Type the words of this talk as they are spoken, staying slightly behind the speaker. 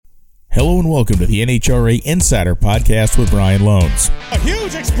Hello and welcome to the NHRA Insider podcast with Brian Lohnes. A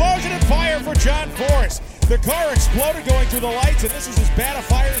huge explosion and fire for John Force. The car exploded going through the lights, and this is as bad a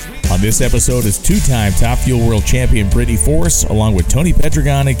fire as we... On this episode is two-time Top Fuel World Champion Brittany Force, along with Tony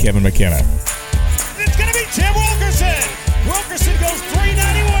Pedregon and Kevin McKenna. It's going to be Tim Wilkerson. Wilkerson goes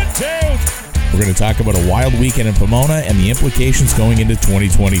 391.2. We're going to talk about a wild weekend in Pomona and the implications going into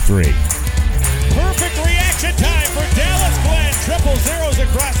 2023. Perfect reaction time for Dallas Glenn. Triple zeros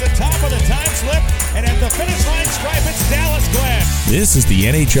across the top of the time slip, and at the finish line stripe, it's Dallas Glenn. This is the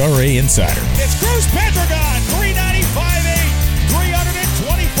NHRA Insider. It's Cruz Pedregon, 395.8,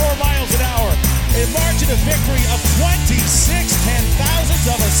 324 miles an hour. A margin of victory of 26 ten-thousandths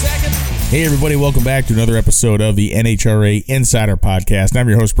of a second. Hey, everybody, welcome back to another episode of the NHRA Insider podcast. I'm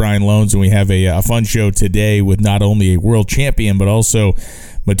your host, Brian Lohnes, and we have a fun show today with not only a world champion, but also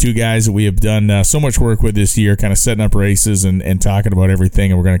my two guys that we have done so much work with this year, kind of setting up races and talking about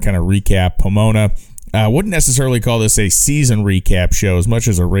everything, and we're going to kind of recap Pomona. I wouldn't necessarily call this a season recap show as much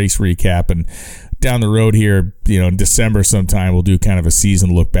as a race recap, and down the road here, in December sometime, we'll do kind of a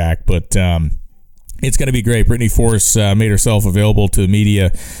season look back, but it's going to be great. Brittany Force made herself available to the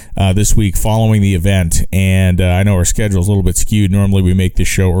media this week following the event, and I know our schedule is a little bit skewed. Normally we make this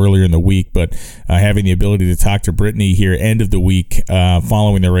show earlier in the week, but having the ability to talk to Brittany here end of the week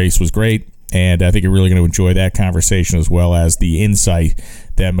following the race was great, and I think you're really going to enjoy that conversation as well as the insight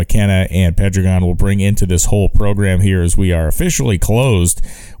that McKenna and Pedregon will bring into this whole program here as we are officially closed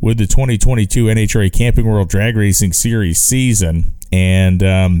with the 2022 NHRA Camping World Drag Racing Series season. And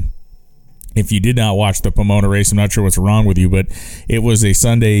if you did not watch the Pomona race, I'm not sure what's wrong with you, but it was a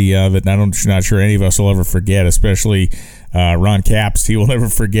Sunday that I'm not sure any of us will ever forget, especially Ron Capps. He will never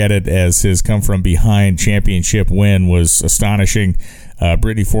forget it, as his come-from-behind championship win was astonishing.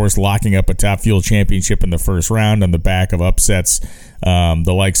 Brittany Force locking up a Top Fuel championship in the first round on the back of upsets,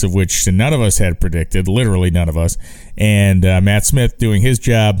 the likes of which none of us had predicted, literally none of us. And Matt Smith doing his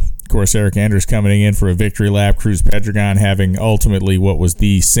job. Of course, Eric Anders coming in for a victory lap. Cruz Pedregon having ultimately what was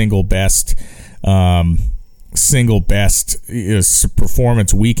the single best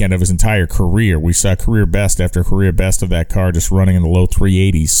performance weekend of his entire career. We saw career best after career best of that car, just running in the low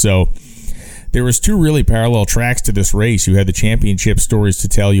 380s. So there was two really parallel tracks to this race. You had the championship stories to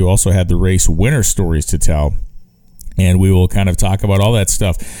tell. You also had the race winner stories to tell. And we will kind of talk about all that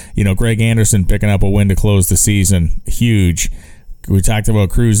stuff. Greg Anderson picking up a win to close the season. Huge. We talked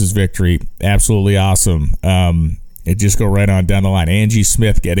about Cruz's victory. Absolutely awesome. It just go right on down the line. Angie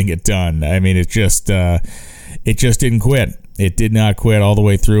Smith getting it done. I mean, it just didn't quit. It did not quit all the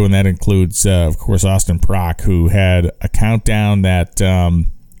way through, and that includes, of course, Austin Prock, who had a countdown that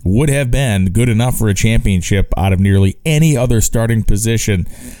would have been good enough for a championship out of nearly any other starting position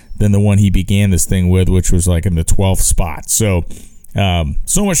than the one he began this thing with, which was like in the 12th spot. So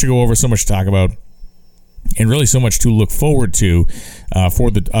much to go over, so much to talk about, and really so much to look forward to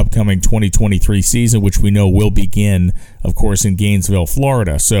for the upcoming 2023 season, which we know will begin, of course, in Gainesville,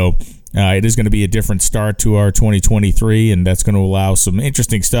 Florida. So it is going to be a different start to our 2023, and that's going to allow some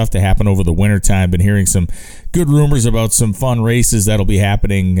interesting stuff to happen over the wintertime. Been hearing some good rumors about some fun races that'll be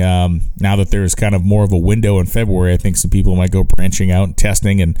happening now that there's kind of more of a window in February. I think some people might go branching out and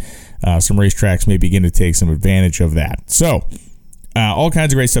testing, and some racetracks may begin to take some advantage of that. So all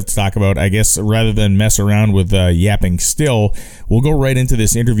kinds of great stuff to talk about. I guess rather than mess around with yapping still, we'll go right into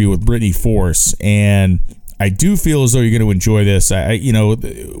this interview with Brittany Force, and I do feel as though you're going to enjoy this.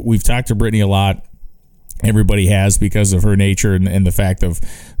 We've talked to Brittany a lot. Everybody has, because of her nature and the fact of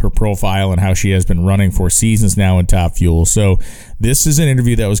her profile and how she has been running for seasons now in Top Fuel. So this is an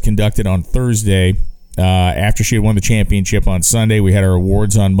interview that was conducted on Thursday after she had won the championship on Sunday. We had our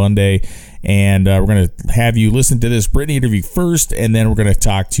awards on Monday, and we're going to have you listen to this Brittany interview first, and then we're going to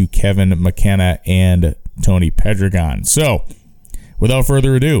talk to Kevin McKenna and Tony Pedregon. So without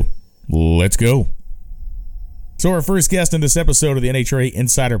further ado, let's go. So our first guest in this episode of the NHRA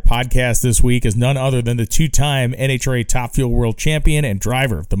Insider podcast this week is none other than the two-time NHRA Top Fuel World Champion and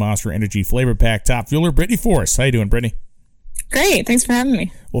driver of the Monster Energy Flavor Pack Top Fueler, Brittany Force. How you doing, Brittany? Great. Thanks for having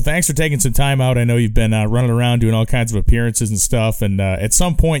me. Well, thanks for taking some time out. I know you've been running around doing all kinds of appearances and stuff, and at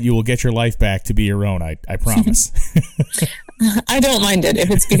some point you will get your life back to be your own, I promise. I don't mind it.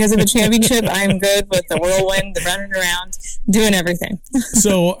 If it's because of a championship, I'm good with the whirlwind, the running around, doing everything.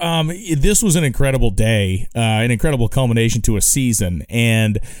 So this was an incredible day, an incredible culmination to a season.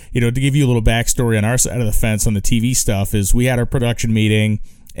 And, to give you a little backstory on our side of the fence on the TV stuff is we had our production meeting,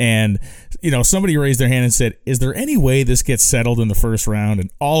 and, somebody raised their hand and said, is there any way this gets settled in the first round?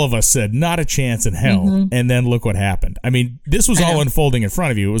 And all of us said, not a chance in hell. Mm-hmm. And then look what happened. I mean, this was all unfolding in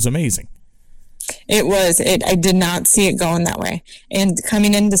front of you. It was amazing. I did not see it going that way. And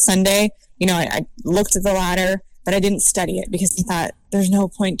coming into Sunday, I looked at the ladder, but I didn't study it because I thought there's no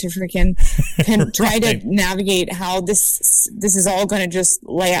point to freaking try to navigate how this is all going to just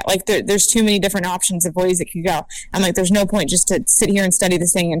lay out. Like there's too many different options of ways it could go. I'm like, there's no point just to sit here and study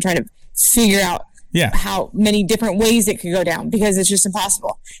this thing and try to figure out how many different ways it could go down, because it's just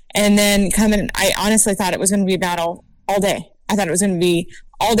impossible. And then I honestly thought it was going to be a battle all day. I thought it was going to be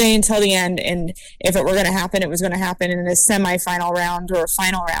all day until the end. And if it were going to happen, it was going to happen in a semifinal round or a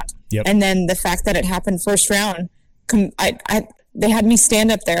final round. Yep. And then the fact that it happened first round, they had me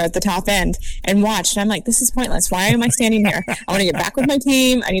stand up there at the top end and watch. And I'm like, this is pointless. Why am I standing here? I want to get back with my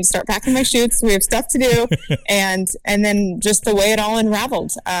team. I need to start packing my chutes. We have stuff to do. And then just the way it all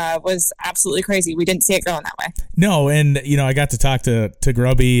unraveled was absolutely crazy. We didn't see it going that way. No, and I got to talk to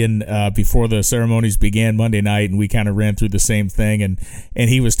Grubby and before the ceremonies began Monday night, and we kind of ran through the same thing. And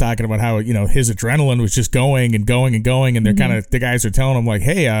he was talking about how his adrenaline was just going and going and going, and they're kind of, the guys are telling him like,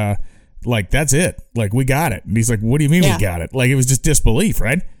 hey, like, that's it. Like, we got it. And he's like, what do you mean we got it? Like, it was just disbelief,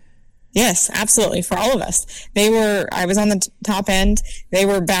 right? Yes, absolutely. For all of us. I was on the top end. They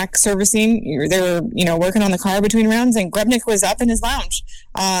were back servicing. They were, working on the car between rounds, and Grubnik was up in his lounge,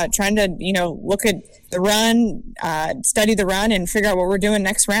 trying to, look at the run, study the run, and figure out what we're doing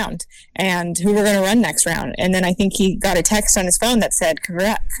next round and who we're going to run next round. And then I think he got a text on his phone that said,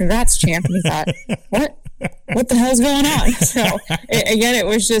 congrats, champ. And he thought, what the hell's going on? So again, it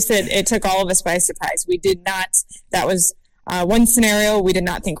was just, it took all of us by surprise. We did not, that was one scenario we did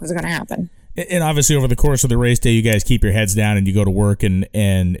not think was going to happen. And obviously over the course of the race day, you guys keep your heads down and you go to work, and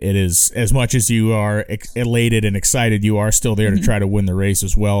it is, as much as you are elated and excited, you are still there to try to win the race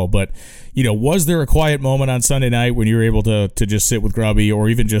as well. But, was there a quiet moment on Sunday night when you were able to just sit with Grubby or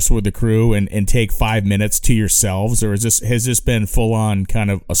even just with the crew and take 5 minutes to yourselves? Or has this been full on kind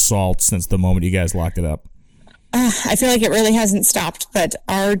of assault since the moment you guys locked it up? I feel like it really hasn't stopped, but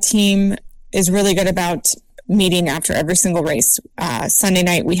our team is really good about meeting after every single race. Sunday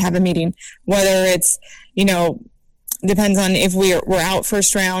night we have a meeting, whether it's depends on if we're out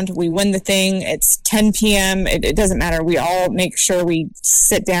first round, we win the thing, it's 10 p.m. It doesn't matter. We all make sure we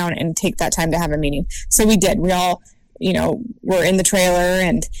sit down and take that time to have a meeting. So we did. We all were in the trailer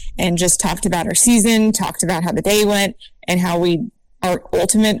and just talked about our season, talked about how the day went, and how our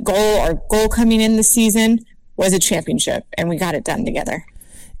ultimate goal, our goal coming in the season was a championship, and we got it done together.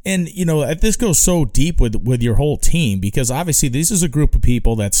 And, this goes so deep with your whole team, because obviously this is a group of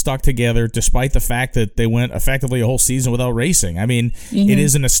people that stuck together despite the fact that they went effectively a whole season without racing. I mean, It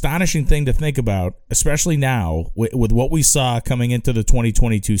is an astonishing thing to think about, especially now with what we saw coming into the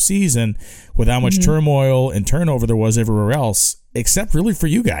 2022 season, with how much turmoil and turnover there was everywhere else, except really for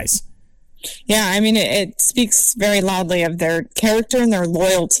you guys. Yeah, I mean, it speaks very loudly of their character and their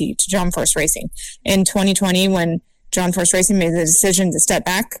loyalty to John Force Racing. In 2020, when John Force Racing made the decision to step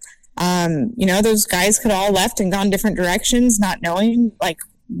back, those guys could all left and gone different directions, not knowing, like,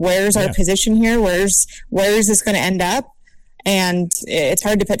 where's our position here? Where is this going to end up? And it's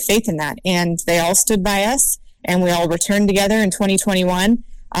hard to put faith in that. And they all stood by us, and we all returned together in 2021,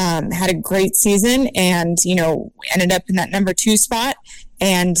 had a great season, and, ended up in that number 2 spot.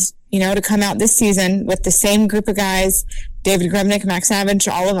 And, to come out this season with the same group of guys, David Grubnik, Max Savage,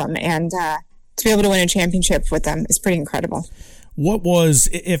 all of them, and to be able to win a championship with them is pretty incredible. What was,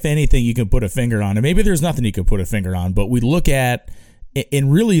 if anything, you can put a finger on, and maybe there's nothing you can put a finger on, but we look at,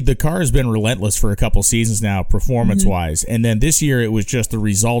 and really the car has been relentless for a couple seasons now, performance-wise, and then this year it was just the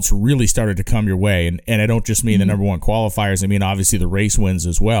results really started to come your way, and I don't just mean the number one qualifiers, I mean obviously the race wins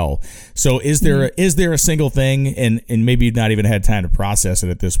as well. So is there a single thing, and maybe you've not even had time to process it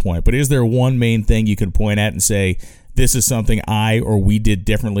at this point, but is there one main thing you can point at and say, this is something we did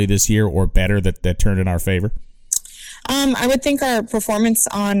differently this year or better that turned in our favor? I would think our performance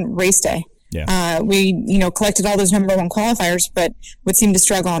on race day. Yeah. We, collected all those number one qualifiers, but would seem to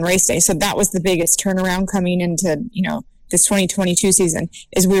struggle on race day. So that was the biggest turnaround coming into, this 2022 season,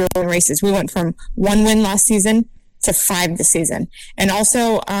 is we were in races. We went from 1 win last season to 5 this season. And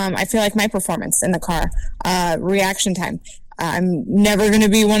also, I feel like my performance in the car, reaction time. I'm never going to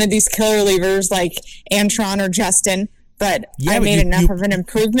be one of these killer levers like Antron or Justin, but I made enough of an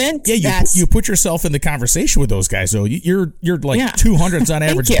improvement. Yeah, you put yourself in the conversation with those guys, though. You're like 200s on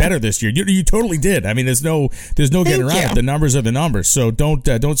average better this year. You totally did. I mean, there's no getting around it. The numbers are the numbers, so don't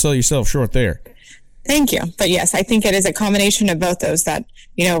sell yourself short there. Thank you. But yes, I think it is a combination of both those that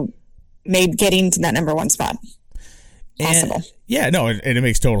made getting to that number 1 spot possible. And it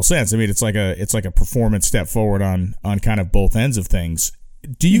makes total sense. I mean, it's like a performance step forward on kind of both ends of things.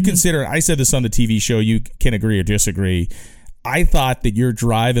 Do you consider, I said this on the TV show, you can agree or disagree, I thought that your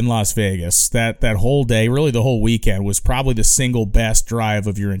drive in Las Vegas, that whole day, really the whole weekend, was probably the single best drive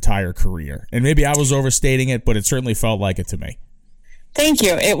of your entire career. And maybe I was overstating it, but it certainly felt like it to me. Thank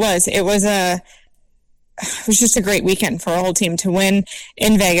you. It was just a great weekend for our whole team to win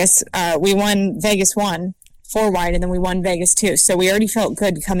in Vegas. We won Vegas 1 4 wide, and then we won Vegas 2. So we already felt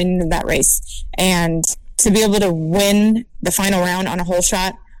good coming into that race. And to be able to win the final round on a hole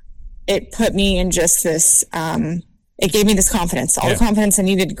shot, it put me in just this, it gave me this confidence, all the confidence I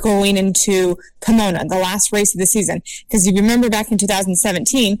needed going into Pomona, the last race of the season. Because if you remember back in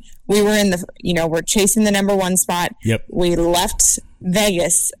 2017, we were we're chasing the number 1 spot. Yep. We left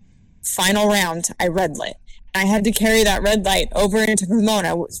Vegas, final round, I red lit. I had to carry that red light over into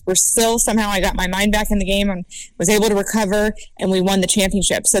Pomona. We're still, somehow I got my mind back in the game and was able to recover, and we won the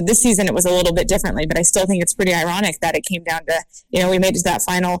championship. So this season it was a little bit differently, but I still think it's pretty ironic that it came down to, we made it to that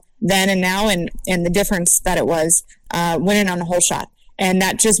final then and now, and the difference that it was winning on a hole shot. And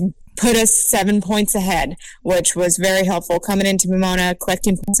that just put us 7 points ahead, which was very helpful coming into Pomona,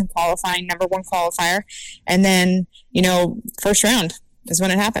 collecting points and qualifying, number 1 qualifier. And then, first round is when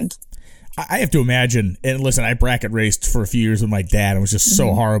it happened. I have to imagine, and listen, I bracket raced for a few years with my dad and was just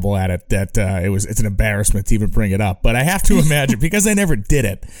so horrible at it that it's an embarrassment to even bring it up. But I have to imagine, because I never did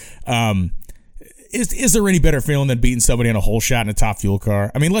it, is there any better feeling than beating somebody on a hole shot in a Top Fuel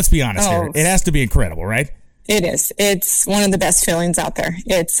car? I mean, let's be honest here. It has to be incredible, right? It is. It's one of the best feelings out there.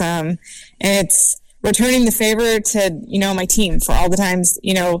 It's and it's returning the favor to, my team for all the times,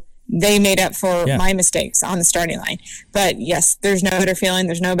 they made up for my mistakes on the starting line. But yes, there's no better feeling,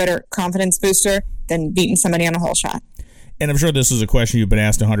 there's no better confidence booster than beating somebody on a hole shot. And I'm sure this is a question you've been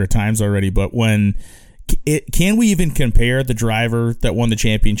asked 100 times already, but can we even compare the driver that won the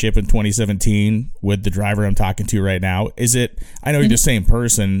championship in 2017 with the driver I'm talking to right now? I know you're the same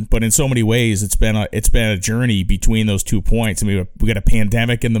person, but in so many ways it's been a journey between those 2 points. I mean, we got a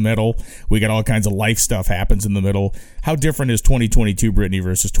pandemic in the middle, we got all kinds of life stuff happens in the middle. How different is 2022 Brittany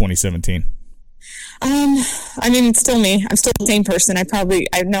versus 2017? It's still me. I'm still the same person.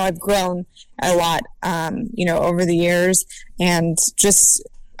 I know I've grown a lot, over the years, and just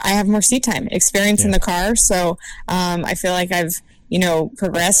I have more seat time, experience in the car. So I feel like I've,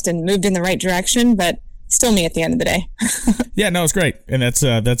 progressed and moved in the right direction, but still me at the end of the day. Yeah, no, it's great. And that's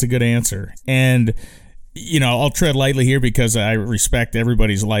a good answer. And, I'll tread lightly here because I respect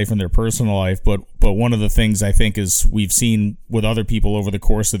everybody's life and their personal life. But one of the things I think is we've seen with other people over the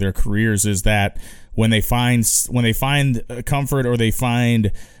course of their careers is that when they find comfort or they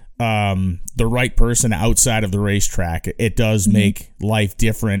find the right person outside of the racetrack, it does make life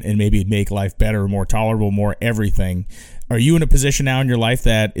different and maybe make life better, more tolerable, more everything. Are you in a position now in your life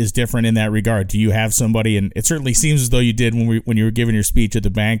that is different in that regard? Do you have somebody, and it certainly seems as though you did when you were giving your speech at the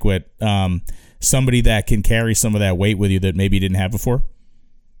banquet, somebody that can carry some of that weight with you that maybe you didn't have before?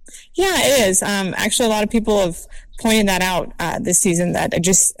 Yeah, it is. Actually, a lot of people have pointed that out this season, that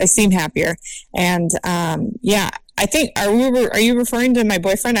I seem happier. And I think, are you referring to my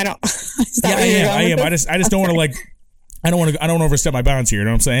boyfriend? I don't. I am. I just don't want to I don't want to overstep my bounds here. You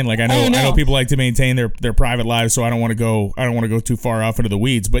know what I'm saying? Like I know people like to maintain their private lives, so I don't want to go too far off into the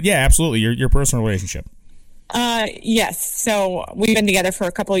weeds. But yeah, absolutely, your personal relationship. Yes. So we've been together for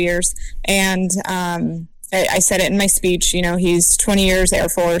a couple of years, and I said it in my speech. He's 20 years Air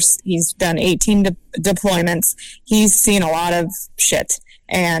Force. He's done 18 deployments. He's seen a lot of shit,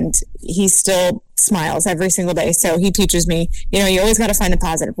 and he still smiles every single day. So he teaches me, you always got to find the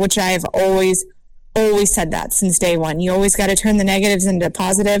positive, which I have always said that since day one. You always got to turn the negatives into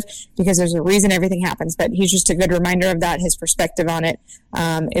positive because there's a reason everything happens. But he's just a good reminder of that. His perspective on it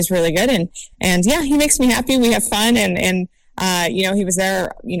is really good. And yeah, he makes me happy. We have fun. And he was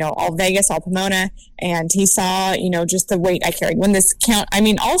there, all Vegas, all Pomona, and he saw, just the weight I carried when this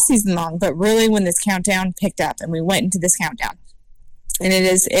all season long, but really when this countdown picked up and we went into this countdown. And it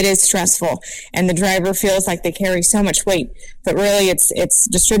is stressful, and the driver feels like they carry so much weight, but really it's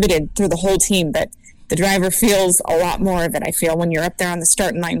distributed through the whole team. But the driver feels a lot more of it, I feel, when you're up there on the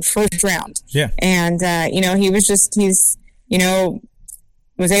starting line first round. Yeah. And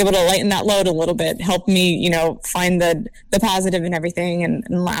was able to lighten that load a little bit, help me, find the positive in everything and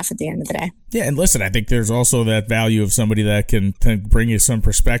laugh at the end of the day. Yeah, and listen, I think there's also that value of somebody that can bring you some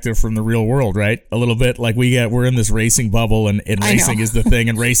perspective from the real world, right? A little bit like we're in this racing bubble and racing is the thing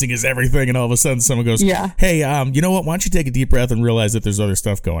and racing is everything, and all of a sudden someone goes, hey, you know what, why don't you take a deep breath and realize that there's other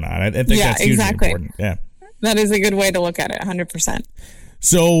stuff going on? I think that's hugely important. Yeah, that is a good way to look at it, 100%.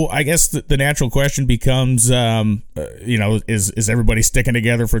 So I guess the natural question becomes, is everybody sticking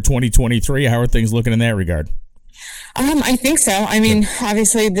together for 2023? How are things looking in that regard? I think so. I mean,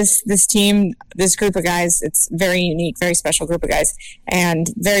 obviously this team, this group of guys, it's very unique, very special group of guys, and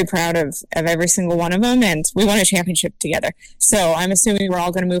very proud of every single one of them. And we won a championship together. So I'm assuming we're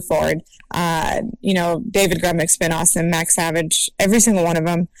all going to move forward. David Grubnick's been awesome, Max Savage, every single one of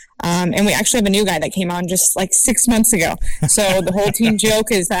them. And we actually have a new guy that came on just like 6 months ago. So the whole team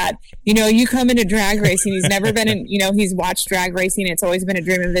joke is that, you come into drag racing. He's never been in, he's watched drag racing. It's always been a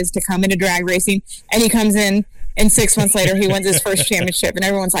dream of his to come into drag racing. And he comes in, and 6 months later, he wins his first championship. And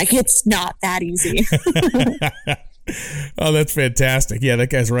everyone's like, it's not that easy. Oh, that's fantastic. Yeah, that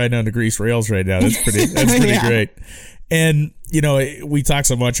guy's riding on the grease rails right now. That's pretty yeah. Great. And, we talk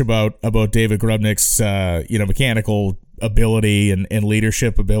so much about David Grubnick's, mechanical ability and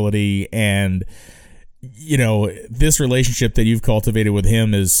leadership ability. And, this relationship that you've cultivated with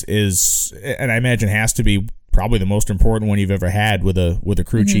him is, and I imagine has to be probably the most important one you've ever had with a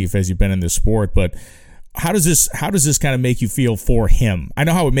crew chief as you've been in this sport. But how does this kind of make you feel for him? I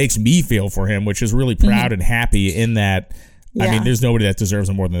know how it makes me feel for him, which is really proud and happy in that. Yeah. I mean, there's nobody that deserves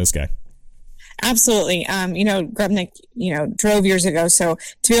him more than this guy. Absolutely. Grubnick, drove years ago. So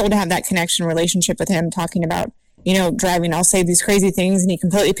to be able to have that connection relationship with him, talking about, driving, I'll say these crazy things and he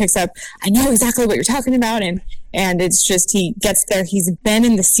completely picks up, I know exactly what you're talking about. And it's just, he gets there, he's been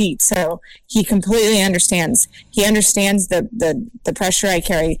in the seat. So he completely understands. He understands the pressure I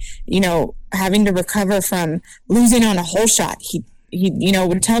carry, having to recover from losing on a hole shot. He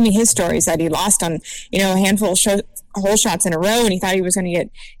would tell me his stories that he lost on, a handful of hole shots in a row, and he thought he was going to get,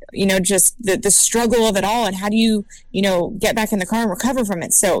 just the struggle of it all. And how do you, get back in the car and recover from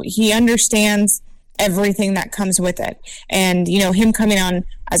it? So he understands everything that comes with it. And, him coming on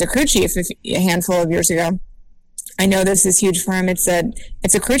as a crew chief a handful of years ago, I know this is huge for him. It's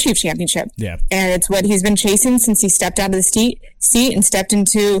a crew chief championship. Yeah. And it's what he's been chasing since he stepped out of the seat and stepped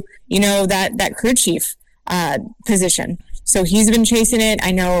into, that crew chief position. So he's been chasing it.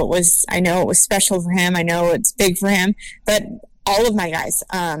 I know it was special for him. I know it's big for him, but all of my guys,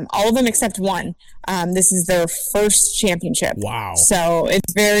 all of them except one, this is their first championship. Wow. So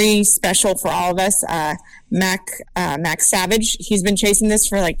it's very special for all of us. Max Savage, he's been chasing this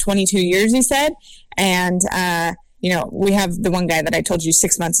for like 22 years, he said. And, we have the one guy that I told you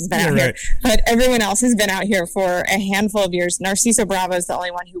 6 months has been out here, but everyone else has been out here for a handful of years. Narciso Bravo is the only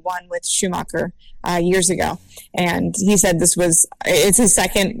one who won with Schumacher years ago. And he said it's his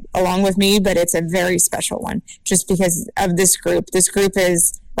second along with me, but it's a very special one just because of this group. This group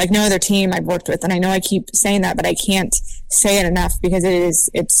is like no other team I've worked with. And I know I keep saying that, but I can't say it enough because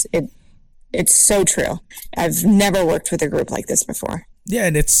it's so true. I've never worked with a group like this before. Yeah,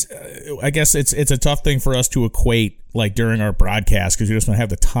 and I guess it's a tough thing for us to equate like during our broadcast because we just don't have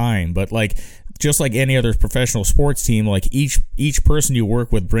the time. But like just like any other professional sports team, like each person you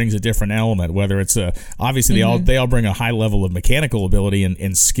work with brings a different element. Whether it's obviously they all bring a high level of mechanical ability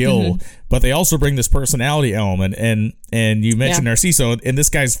and skill, but they also bring this personality element. And you mentioned Narciso, and this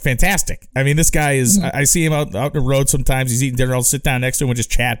guy's fantastic. I mean, this guy is. I see him out the road sometimes. He's eating dinner. I'll sit down next to him and just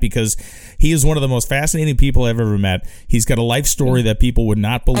chat because he is one of the most fascinating people I've ever met. He's got a life story that people would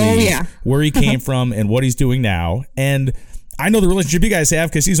not believe where he came from and what he's doing now. And I know the relationship you guys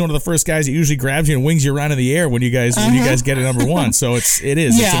have because he's one of the first guys that usually grabs you and wings you around in the air when you guys get to number one. So it's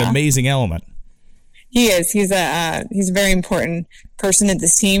an amazing element. He is. He's a very important person at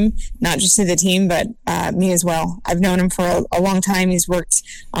this team, not just to the team, but me as well. I've known him for a long time. He's worked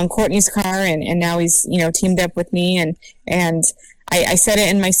on Courtney's car, and now he's teamed up with me. And I said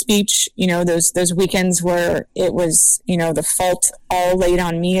it in my speech. Those weekends where it was the fault all laid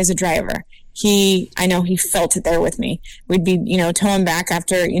on me as a driver. I know he felt it there with me. We'd be, towing back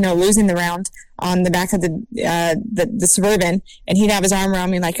after, losing the round on the back of the Suburban, and he'd have his arm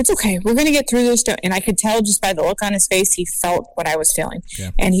around me like, it's okay, we're going to get through this. And I could tell just by the look on his face, he felt what I was feeling.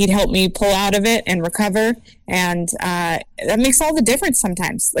 Yeah. And he'd help me pull out of it and recover. And that makes all the difference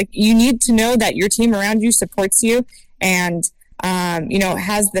sometimes. Like, you need to know that your team around you supports you and, they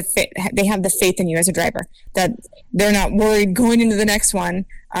have the faith in you as a driver, that they're not worried going into the next one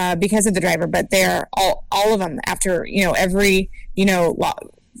because of the driver, but they're all of them after, every,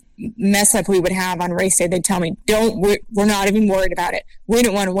 mess up we would have on race day, they'd tell me, we're not even worried about it. We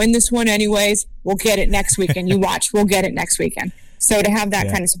don't want to win this one anyways. We'll get it next weekend. You watch, we'll get it next weekend. So to have that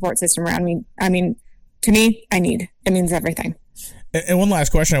kind of support system around me, I mean, to me, it means everything. And one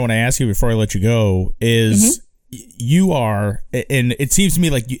last question I want to ask you before I let you go is, you are, and it seems to me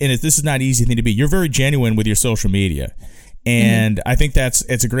like, this is not an easy thing to be, you're very genuine with your social media. And I think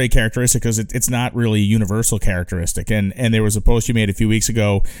it's a great characteristic because it's not really a universal characteristic. And there was a post you made a few weeks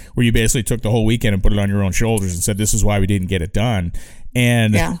ago where you basically took the whole weekend and put it on your own shoulders and said, this is why we didn't get it done.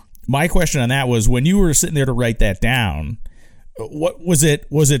 And my question on that was, when you were sitting there to write that down, what was it?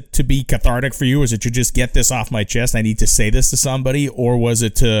 Was it to be cathartic for you? Was it to just get this off my chest? I need to say this to somebody, or was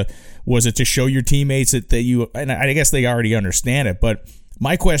it to show your teammates that you? And I guess they already understand it. But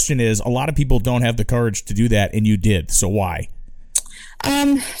my question is, a lot of people don't have the courage to do that, and you did. So why?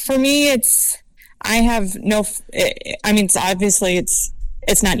 For me, I have no. I mean, obviously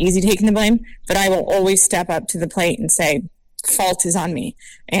it's not easy taking the blame, but I will always step up to the plate and say, fault is on me.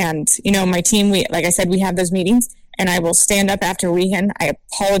 And my team, like I said, we have those meetings. And I will stand up after a weekend. I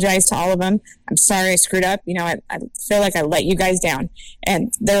apologize to all of them. I'm sorry I screwed up. I feel like I let you guys down.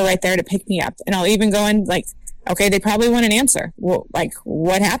 And they're right there to pick me up. And I'll even go in like, okay, they probably want an answer. Well, like,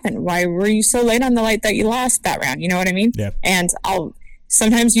 what happened? Why were you so late on the light that you lost that round? You know what I mean? Yeah. And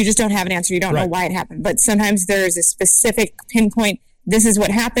sometimes you just don't have an answer. You don't know why it happened. But sometimes there's a specific pinpoint. This is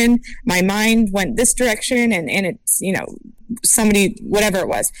what happened. My mind went this direction, and it's, somebody, whatever it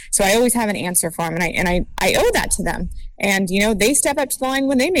was. So I always have an answer for them, and I owe that to them. And, they step up to the line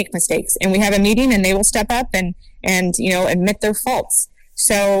when they make mistakes, and we have a meeting and they will step up and admit their faults.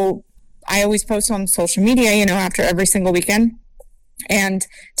 So I always post on social media, after every single weekend. And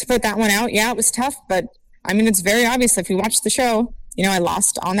to put that one out, it was tough, but I mean, it's very obvious if you watch the show, I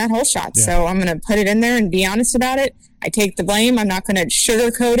lost on that hole shot. Yeah. So I'm going to put it in there and be honest about it. I take the blame. I'm not going to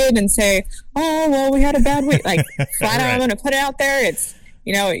sugarcoat it and say, oh, well, we had a bad week. Like, flat out, I'm going to put it out there. It's,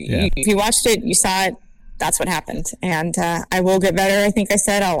 if you watched it, you saw it. That's what happened. And I will get better. I think I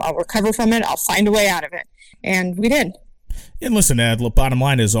said I'll recover from it. I'll find a way out of it. And we did. And listen, the bottom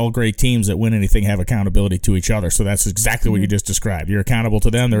line is all great teams that win anything have accountability to each other. So that's exactly what you just described. You're accountable to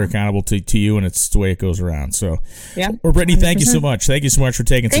them. They're accountable to you, and it's the way it goes around. So, Well, Brittany, 100%. Thank you so much. Thank you so much for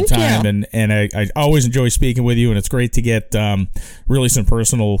taking some time. You. And I always enjoy speaking with you, and it's great to get really some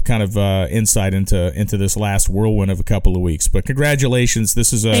personal kind of insight into this last whirlwind of a couple of weeks. But congratulations.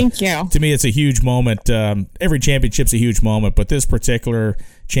 This is Thank you. To me, it's a huge moment. Every championship's a huge moment, but this particular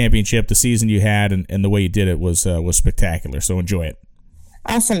championship, the season you had, and the way you did it was spectacular. So enjoy it.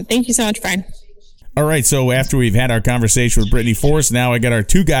 Awesome. Thank you so much, Brian. All right, so after we've had our conversation with Brittany Force, now I got our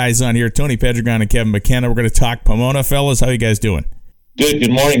two guys on here, Tony Pedregon and Kevin McKenna. We're going to talk Pomona. Fellas, how you guys doing?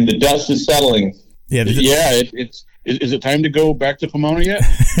 Good morning. The dust is settling. Is it time to go back to Pomona yet?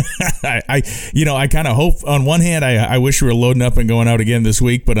 I kind of hope. On one hand, I wish we were loading up and going out again this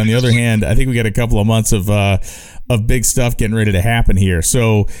week, but on the other hand, I think we got a couple of months of big stuff getting ready to happen here.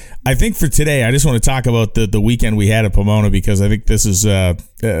 So I think for today, I just want to talk about the weekend we had at Pomona, because I think this is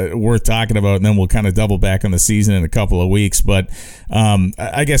worth talking about, and then we'll kind of double back on the season in a couple of weeks. But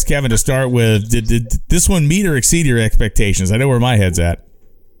I guess, Kevin, to start with, did this one meet or exceed your expectations? I know where my head's at.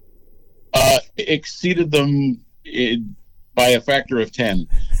 Exceeded them by a factor of 10.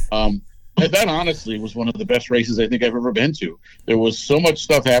 That honestly was one of the best races I think I've ever been to. There was so much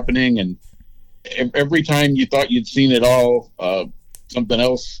stuff happening, and every time you thought you'd seen it all, something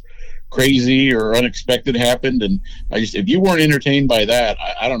else crazy or unexpected happened. And if you weren't entertained by that,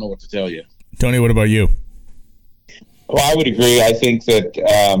 I don't know what to tell you. Tony, what about you? Well, I would agree. I think that,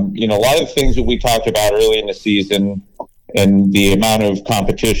 a lot of the things that we talked about early in the season and the amount of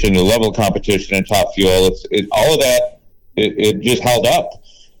competition, the level of competition in Top Fuel, all of that, it just held up.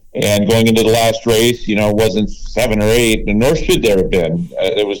 And going into the last race, it wasn't 7 or 8, and nor should there have been.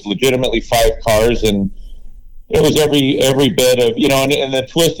 There was legitimately 5 cars, and it was every bit of, and the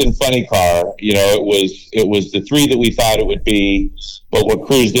twist and funny car, it was the 3 that we thought it would be, but what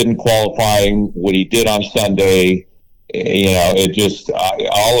Cruz didn't qualifying, what he did on Sunday, it just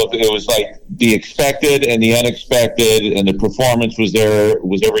it was like the expected and the unexpected, and the performance was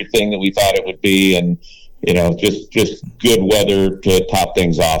everything that we thought it would be, and just good weather to top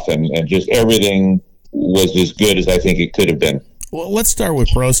things off, and just everything was as good as I think it could have been. Well, let's start with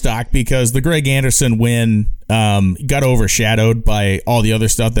Pro Stock, because the Greg Anderson win got overshadowed by all the other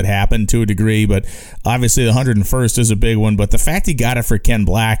stuff that happened to a degree, but obviously the 101st is a big one. But the fact he got it for Ken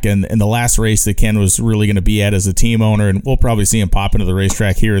Black and the last race that Ken was really going to be at as a team owner, and we'll probably see him pop into the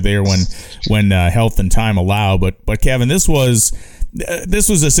racetrack here or there when health and time allow. But Kevin, this was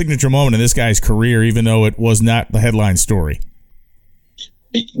a signature moment in this guy's career, even though it was not the headline story.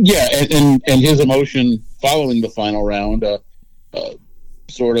 Yeah, and his emotion following the final round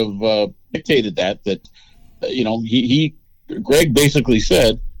sort of dictated that Greg basically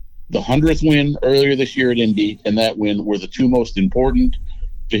said the 100th win earlier this year at Indy and that win were the 2 most important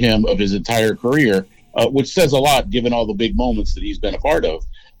to him of his entire career, which says a lot given all the big moments that he's been a part of.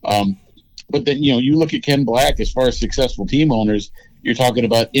 But then, you look at Ken Black, as far as successful team owners, you're talking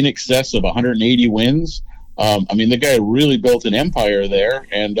about in excess of 180 wins. The guy really built an empire there,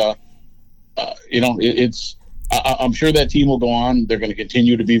 and it's I'm sure that team will go on. They're going to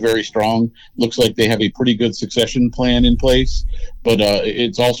continue to be very strong. Looks like they have a pretty good succession plan in place, but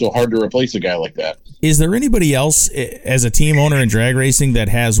it's also hard to replace a guy like that. Is there anybody else as a team owner in drag racing that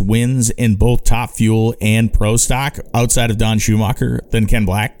has wins in both Top Fuel and Pro Stock outside of Don Schumacher than Ken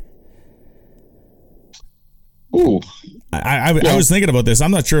Black? Ooh, I was thinking about this.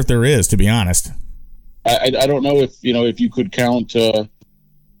 I'm not sure if there is, to be honest. I don't know if you could count. I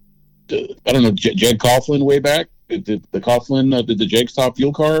don't know, Jed Coughlin way back. Did the Jake's Top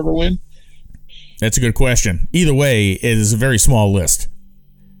Fuel car ever win? That's a good question. Either way, it is a very small list.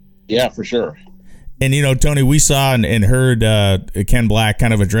 Yeah, for sure. And, Tony, we saw and heard Ken Black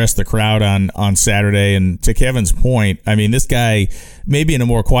kind of address the crowd on Saturday. And to Kevin's point, I mean, this guy, maybe in a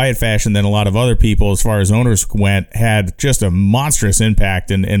more quiet fashion than a lot of other people as far as owners went, had just a monstrous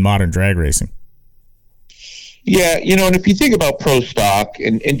impact in modern drag racing. Yeah, and if you think about Pro Stock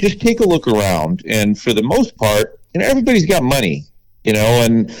and just take a look around, and for the most part, everybody's got money,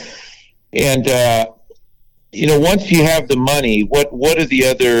 and once you have the money, what are the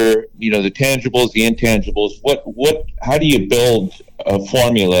other, the tangibles, the intangibles? How do you build a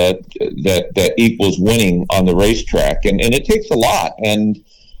formula that equals winning on the racetrack? And it takes a lot. And,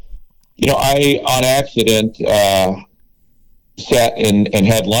 I, on accident, sat and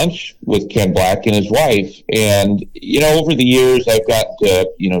had lunch with Ken Black and his wife. And, over the years, I've got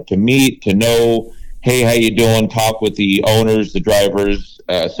to meet, to know, hey, how you doing? Talk with the owners, the drivers,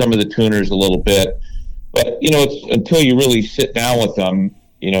 some of the tuners a little bit. But, it's until you really sit down with them,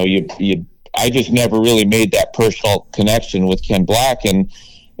 I just never really made that personal connection with Ken Black. And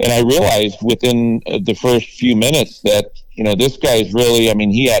I realized within the first few minutes that, this guy is really,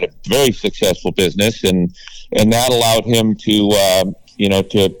 he had a very successful business, and that allowed him to,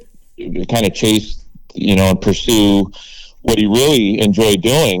 to kind of chase, and pursue what he really enjoyed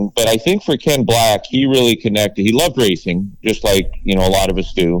doing. But I think for Ken Black, he really connected. He loved racing, just like, a lot of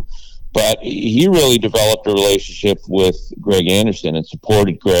us do. But he really developed a relationship with Greg Anderson and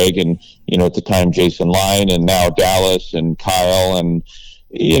supported Greg and, at the time, Jason Line, and now Dallas and Kyle. And,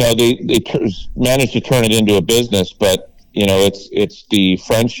 they managed to turn it into a business. But, it's the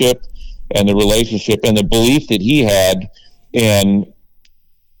friendship and the relationship and the belief that he had in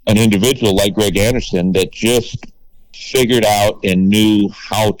an individual like Greg Anderson that just figured out and knew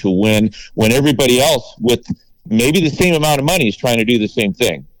how to win when everybody else with maybe the same amount of money is trying to do the same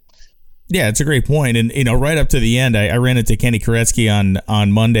thing. Yeah, it's a great point. And, right up to the end, I ran into Kenny Koretsky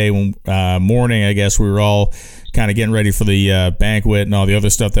on Monday morning. I guess we were all kind of getting ready for the banquet and all the other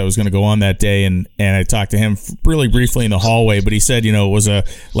stuff that was going to go on that day. And I talked to him really briefly in the hallway, but he said, it was a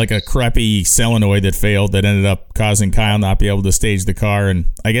crappy solenoid that failed that ended up causing Kyle not be able to stage the car. And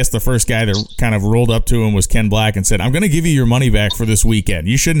I guess the first guy that kind of rolled up to him was Ken Black and said, I'm going to give you your money back for this weekend.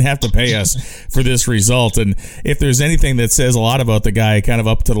 You shouldn't have to pay us for this result. And if there's anything that says a lot about the guy kind of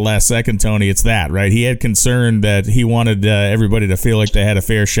up to the last second, Tony, it's that, right? He had concern that he wanted everybody to feel like they had a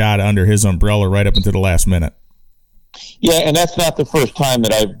fair shot under his umbrella right up until the last minute. Yeah, and that's not the first time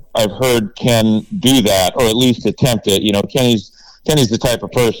that I've heard Ken do that, or at least attempt it. Kenny's the type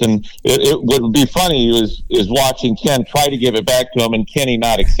of person. It would be funny is watching Ken try to give it back to him and Kenny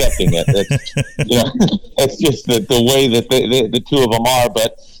not accepting it. That's just the way that the two of them are.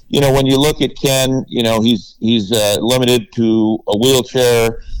 But when you look at Ken, he's limited to a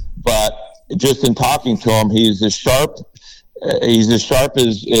wheelchair, but just in talking to him, he's as sharp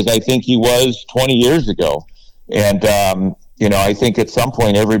as I think he was 20 years ago. And, I think at some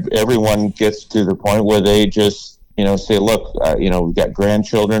point everyone gets to the point where they just, say, look, we've got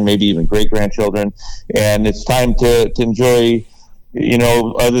grandchildren, maybe even great-grandchildren, and it's time to enjoy,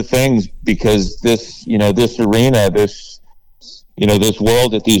 other things, because this arena, this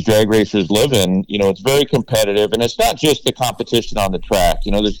world that these drag racers live in, it's very competitive, and it's not just the competition on the track.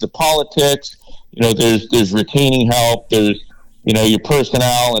 There's the politics, there's retaining help, there's, your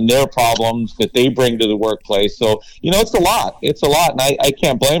personnel and their problems that they bring to the workplace. So, it's a lot. And I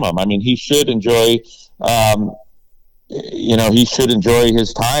can't blame him. He should enjoy, he should enjoy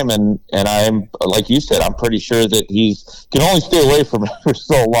his time. And I'm, like you said, I'm pretty sure that can only stay away from it for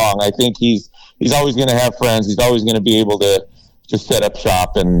so long. I think he's always going to have friends. He's always going to be able to just set up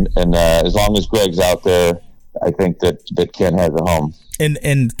shop. And as long as Greg's out there, I think that Ken has a home.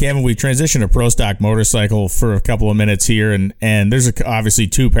 And Kevin, we transitioned to Pro Stock Motorcycle for a couple of minutes here, and there's obviously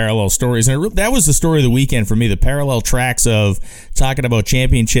two parallel stories, and that was the story of the weekend for me, the parallel tracks of talking about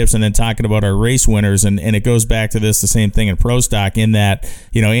championships and then talking about our race winners, and it goes back to the same thing in Pro Stock in that,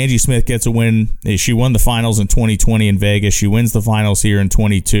 Angie Smith gets a win. She won the finals in 2020 in Vegas. She wins the finals here in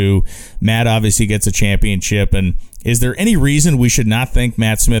 22. Matt obviously gets a championship, and Is there any reason we should not think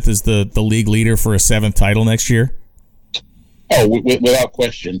Matt Smith is the league leader for a 7th title next year? Oh, without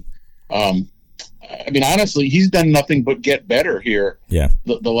question. I mean, honestly, he's done nothing but get better here. Yeah.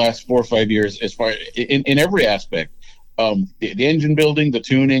 The last 4 or 5 years, as far in every aspect, the engine building, the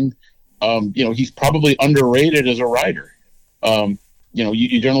tuning. He's probably underrated as a rider.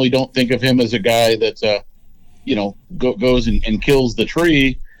 You generally don't think of him as a guy that goes and kills the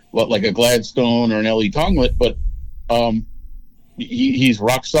tree like a Gladstone or an Ellie Tonglet, but he's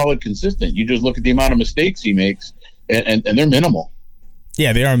rock solid consistent. You just look at the amount of mistakes he makes, and they're minimal.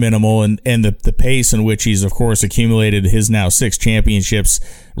 Yeah, they are minimal, and the pace in which he's, of course, accumulated his now 6 championships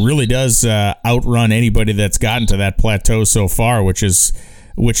really does outrun anybody that's gotten to that plateau so far, which is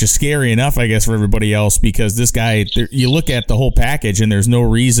scary enough, I guess, for everybody else, because this guy, you look at the whole package, and there's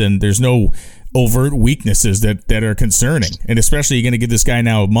no overt weaknesses that are concerning, and especially you're going to give this guy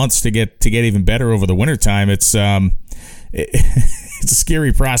now months to get even better over the wintertime. It's it's a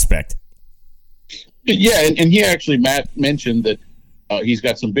scary prospect. Yeah, and he actually, Matt mentioned that he's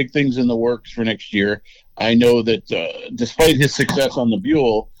got some big things in the works for next year. I know that despite his success on the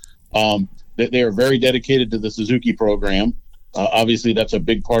Buell, that they are very dedicated to the Suzuki program. Obviously, that's a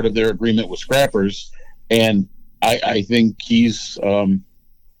big part of their agreement with scrappers, and I think he's,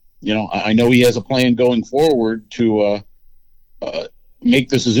 I know he has a plan going forward to make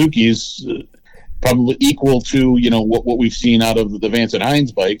the Suzuki's probably equal to what we've seen out of the Vance and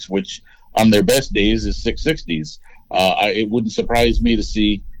Hines bikes, which on their best days is 660s. It wouldn't surprise me to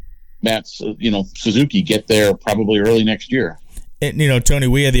see Matt's, Suzuki get there probably early next year. And, Tony,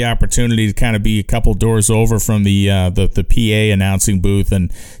 we had the opportunity to kind of be a couple doors over from the PA announcing booth,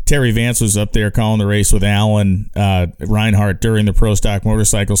 and Terry Vance was up there calling the race with Alan Reinhart during the Pro Stock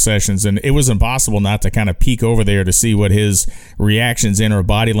Motorcycle sessions, and it was impossible not to kind of peek over there to see what his reactions in or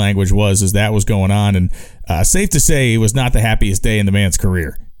body language was as that was going on, and safe to say it was not the happiest day in the man's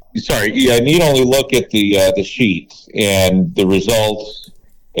career. Sorry, yeah, you need only look at the sheets and the results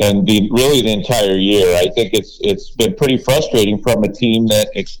and really the entire year. I think it's been pretty frustrating from a team that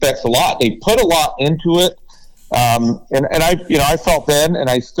expects a lot. They put a lot into it, and I felt then, and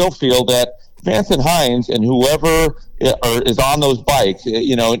I still feel that Vance and Hines and whoever is on those bikes,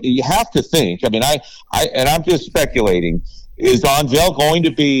 you have to think. I mean, I'm just speculating. Is Angel going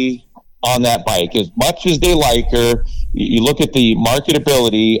to be on that bike as much as they like her? You look at the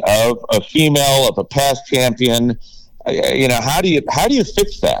marketability of a female, of a past champion. How do you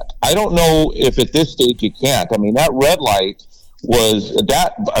fix that? I don't know if at this stage you can't. I mean, that red light was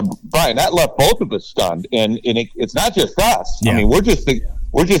that Brian. That left both of us stunned, and it's not just us. Yeah. I mean, we're just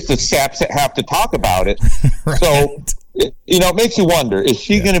the saps that have to talk about it. Right. So it makes you wonder: is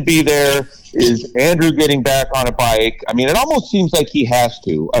she going to be there? Is Andrew getting back on a bike? I mean, it almost seems like he has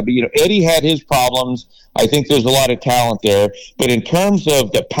to. I mean, Eddie had his problems. I think there's a lot of talent there, but in terms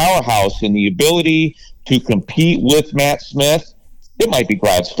of the powerhouse and the ability to compete with Matt Smith, it might be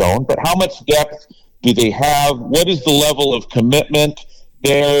Gladstone, but how much depth do they have? What is the level of commitment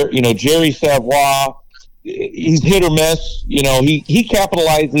there? Jerry Savoy, he's hit or miss. He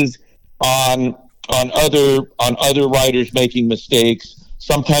capitalizes on other riders making mistakes.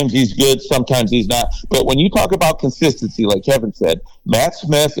 Sometimes he's good, sometimes he's not. But when you talk about consistency, like Kevin said, Matt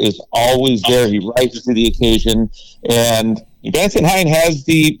Smith is always there. He rises to the occasion, and Vance and Hine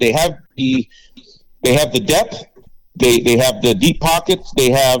they have the depth, they have the deep pockets,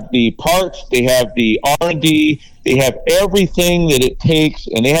 they have the parts, they have the R&D, they have everything that it takes,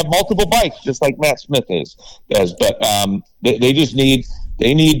 and they have multiple bikes, just like Matt Smith does. But they just need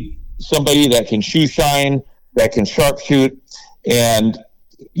somebody that can shoe shine, that can sharpshoot, and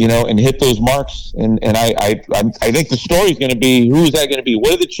hit those marks. And I think the story is going to be, who is that going to be?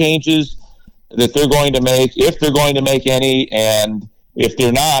 What are the changes that they're going to make, if they're going to make any, and if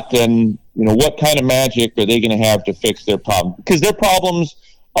they're not, then what kind of magic are they going to have to fix their problem? Because their problems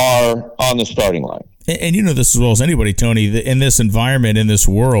are on the starting line. And you know this as well as anybody, Tony, in this environment, in this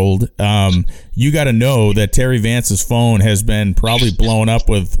world, you got to know that Terry Vance's phone has been probably blown up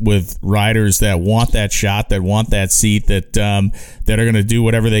with riders that want that shot, that want that seat, that are going to do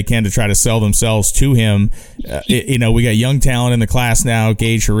whatever they can to try to sell themselves to him. We got young talent in the class now,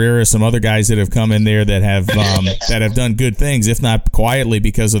 Gage Herrera, some other guys that have come in there that have done good things, if not quietly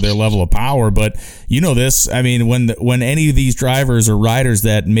because of their level of power. But you know this, I mean, when any of these drivers or riders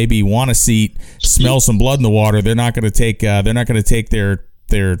that maybe want a seat smell some blood in the water, they're not going to take they're not going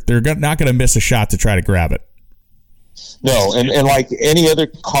to miss a shot to try to grab it. No, and like any other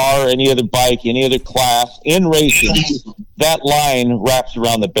car, any other bike, any other class in racing, that line wraps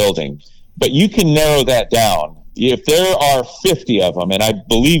around the building. But you can narrow that down if there are 50 of them, and I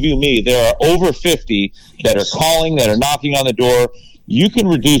believe you me, there are over 50 that are calling, that are knocking on the door, you can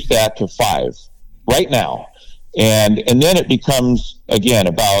reduce that to 5 right now. And then it becomes, again,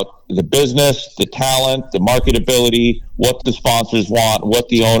 about the business, the talent, the marketability, what the sponsors want, what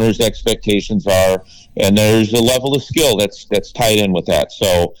the owners' expectations are, and there's a level of skill that's tied in with that.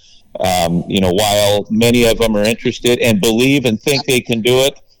 So, while many of them are interested and believe and think they can do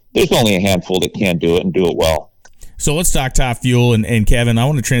it, there's only a handful that can do it and do it well. So let's talk Top Fuel, and Kevin, I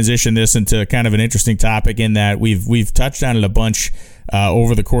want to transition this into kind of an interesting topic in that we've touched on it a bunch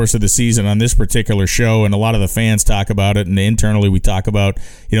over the course of the season on this particular show, and a lot of the fans talk about it, and internally we talk about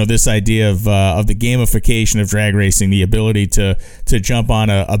this idea of the gamification of drag racing, the ability to jump on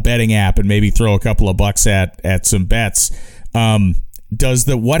a betting app and maybe throw a couple of bucks at some bets. Does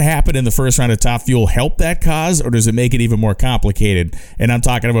what happened in the first round of Top Fuel help that cause, or does it make it even more complicated? And I'm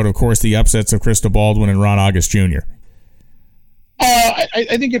talking about, of course, the upsets of Crystal Baldwin and Ron August Jr.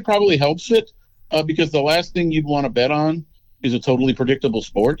 I think it probably helps it because the last thing you'd want to bet on is a totally predictable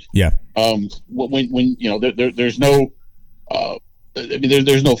sport. Yeah. When there's no,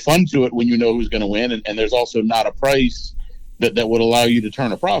 there's no fun to it when you know who's going to win, and there's also not a price that would allow you to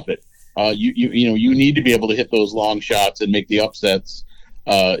turn a profit. You need to be able to hit those long shots and make the upsets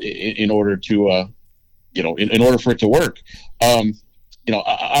in order to in order for it to work.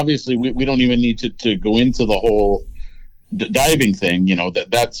 Obviously we don't even need to go into the whole diving thing.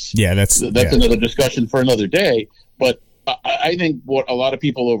 That's another discussion for another day. But I think what a lot of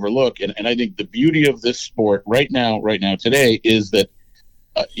people overlook, and I think the beauty of this sport right now today is that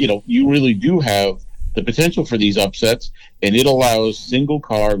you really do have the potential for these upsets, and it allows single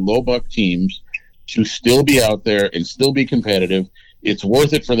car, low buck teams to still be out there and still be competitive. It's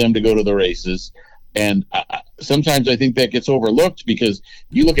worth it for them to go to the races. And sometimes I think that gets overlooked because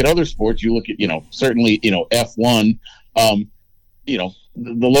you look at other sports, you look at, certainly, F1, the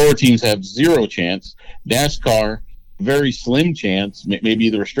lower teams have zero chance. NASCAR, very slim chance, maybe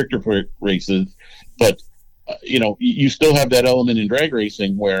the restrictor races, but, you still have that element in drag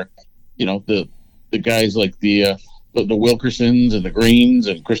racing where, the guys like the Wilkersons and the Greens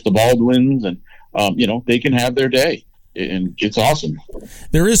and Crystal Baldwins and they can have their day, and it's awesome.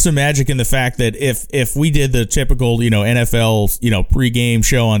 There is some magic in the fact that if we did the typical NFL pregame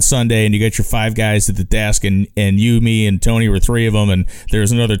show on Sunday, and you got your 5 guys at the desk, and you, me, and Tony were 3 of them, and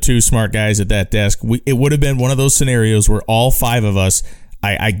there's another 2 smart guys at that desk, it would have been one of those scenarios where all 5 of us,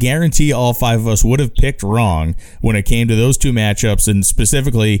 I guarantee all 5 of us would have picked wrong when it came to those 2 matchups, and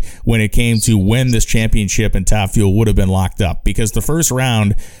specifically when it came to when this championship and Top Fuel would have been locked up. Because the first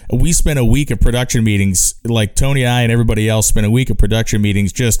round, we spent a week of production meetings, like Tony and I and everybody else spent a week of production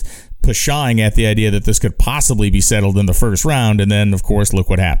meetings just pshawing at the idea that this could possibly be settled in the first round, and then, of course, look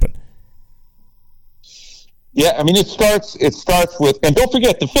what happened. Yeah, I mean, it starts with, and don't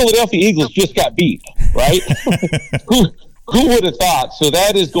forget, the Philadelphia Eagles just got beat, right? Who would have thought? So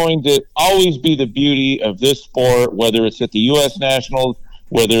that is going to always be the beauty of this sport, whether it's at the U.S. Nationals,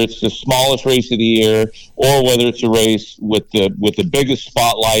 whether it's the smallest race of the year, or whether it's a race with the biggest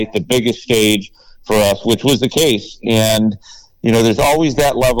spotlight, the biggest stage for us, which was the case. And there's always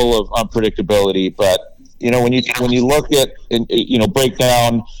that level of unpredictability. But when you look at and break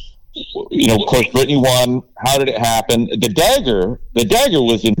down, of course, Brittany won. How did it happen? The dagger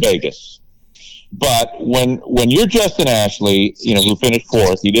was in Vegas. But when you're Justin Ashley, who finished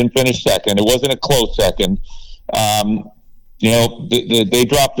 4th, he didn't finish 2nd. It wasn't a close 2nd. They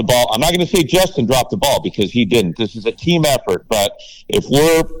dropped the ball. I'm not going to say Justin dropped the ball because he didn't. This is a team effort. But if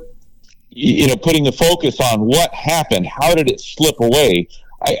we're, putting the focus on what happened, how did it slip away?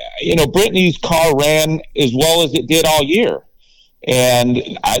 Brittany's car ran as well as it did all year, and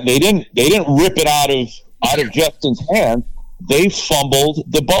they didn't rip it out of Justin's hands. They fumbled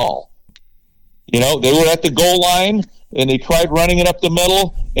the ball. They were at the goal line, and they tried running it up the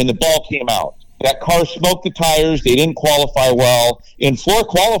middle, and the ball came out. That car smoked the tires. They didn't qualify well. In 4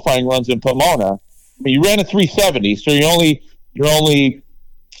 qualifying runs in Pomona, you ran a 370, so you're only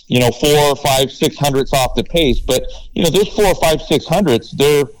 4, 5, 6 hundredths off the pace. But those 4, 5, 6 hundredths,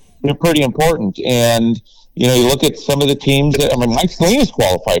 they're pretty important. And you look at some of the teams. Mike Salinas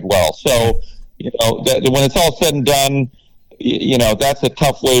qualified well, so that when it's all said and done, that's a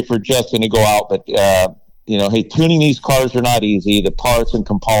tough way for Justin to go out. But, hey, tuning these cars are not easy. The parts and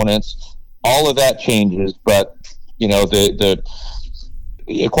components, all of that changes. But, the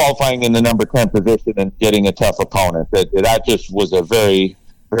qualifying in the number 10 position and getting a tough opponent, that just was a very,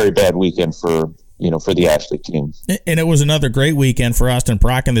 very bad weekend for the Ashley team. And it was another great weekend for Austin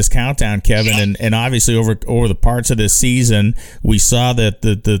Prock in this countdown, Kevin. And obviously over the parts of this season, we saw that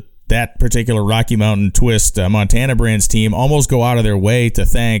the that particular Rocky Mountain Twist Montana Brands team almost go out of their way to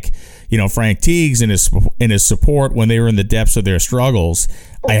thank, Frank Teagues and his support when they were in the depths of their struggles.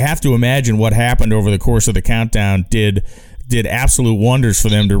 I have to imagine what happened over the course of the countdown did absolute wonders for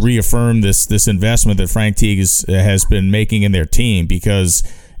them to reaffirm this investment that Frank Teagues has been making in their team, because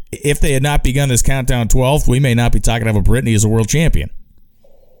if they had not begun this countdown 12th, we may not be talking about Brittany as a world champion.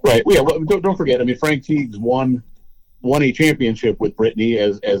 Right. Yeah. Well, don't forget. I mean, Frank Teagues won a championship with Brittany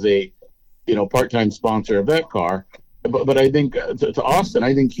as a part-time sponsor of that car. But I think to Austin,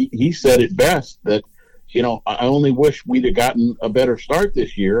 I think he said it best that I only wish we'd have gotten a better start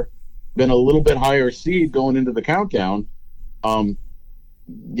this year, been a little bit higher seed going into the countdown. That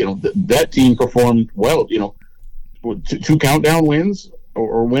team performed well. Two countdown wins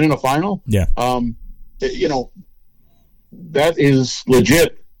or winning a final. Yeah. That is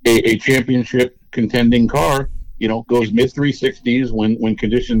legit. A championship contending car, goes mid 360s when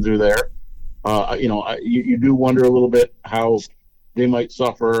conditions are there. You do wonder a little bit how they might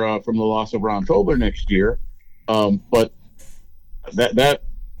suffer from the loss of Ron Tobler next year. But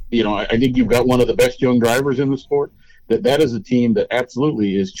I think you've got one of the best young drivers in the sport. That is a team that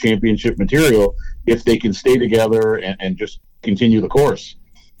absolutely is championship material if they can stay together and just continue the course.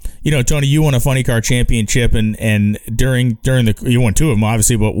 Tony, you won a funny car championship, and during you won two of them,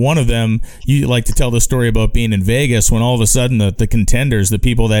 obviously, but one of them, you like to tell the story about being in Vegas when all of a sudden the contenders, the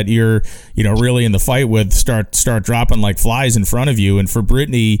people that you're, really in the fight with, start dropping like flies in front of you. And for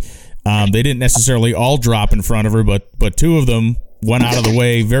Brittany, they didn't necessarily all drop in front of her, but two of them went out of the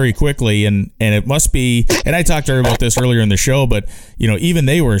way very quickly, and it must be, and I talked to her about this earlier in the show, but even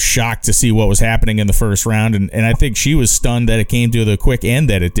they were shocked to see what was happening in the first round, and I think she was stunned that it came to the quick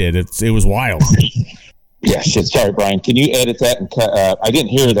end that it did. It was wild. Yes, sorry, Brian. Can you edit that? And I didn't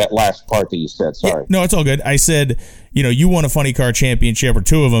hear that last part that you said. Sorry. No, it's all good. I said, you won a funny car championship, or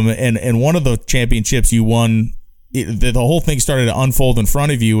two of them, and one of the championships you won, the whole thing started to unfold in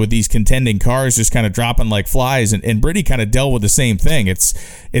front of you with these contending cars just kind of dropping like flies, and Brittany kind of dealt with the same thing.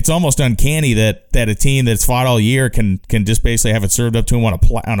 It's almost uncanny that a team that's fought all year can just basically have it served up to them on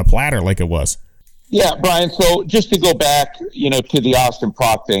a platter like it was. Yeah, Brian. So just to go back, to the Austin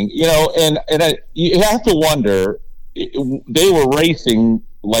Prock thing, and you have to wonder, they were racing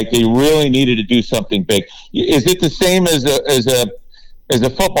like they really needed to do something big. Is it the same as a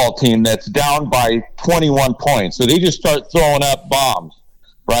football team that's down by 21 points? So they just start throwing up bombs,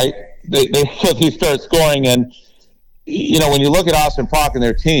 right? They start scoring, and when you look at Austin Prock and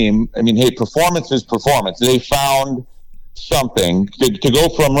their team, I mean, hey, performance is performance. They found something to go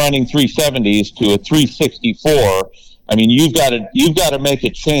from running 370s to a 364. I mean, you've got to make a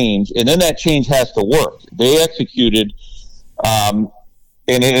change, and then that change has to work. They executed.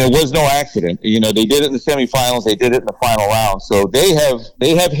 And it was no accident. They did it in the semifinals. They did it in the final round. So they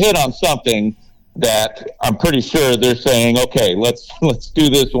have hit on something that I'm pretty sure they're saying, okay, let's do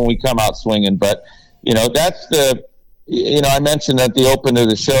this when we come out swinging. But that's I mentioned at the open of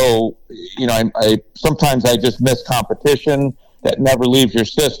the show. I sometimes I just miss competition that never leaves your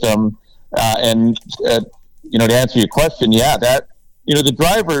system. To answer your question, yeah, that. The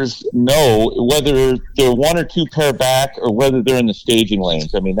drivers know whether they're one or two pair back or whether they're in the staging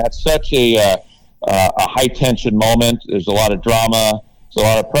lanes. I mean, that's such a high-tension moment. There's a lot of drama. There's a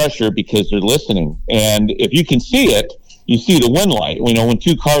lot of pressure because they're listening. And if you can see it, you see the win light. When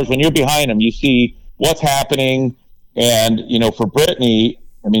you're behind them, you see what's happening. And, for Brittany,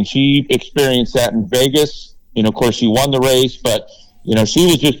 I mean, she experienced that in Vegas. Of course, she won the race, but, she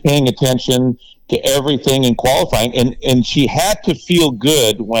was just paying attention to everything in qualifying, and she had to feel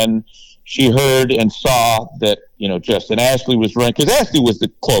good when she heard and saw that Justin Ashley was running, because Ashley was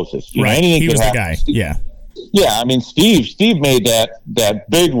the closest. Right, he was the guy. Yeah. I mean, Steve made that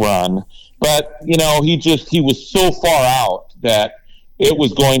big run, but he was so far out that it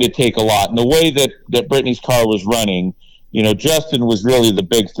was going to take a lot. And the way that Brittany's car was running, Justin was really the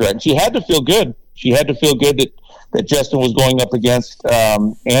big threat, and she had to feel good. She had to feel good that Justin was going up against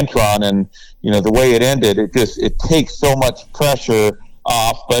Antron, and the way it ended, it takes so much pressure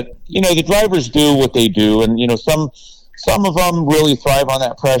off. But the drivers do what they do, and some of them really thrive on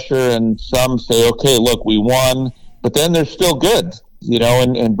that pressure, and some say, okay, look, we won, but then they're still good.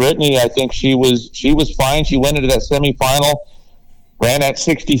 And Brittany, I think she was fine. She went into that semifinal, ran at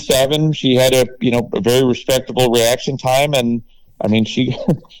 67. She had a very respectable reaction time, and I mean, she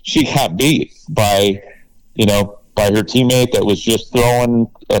got beat by her teammate that was just throwing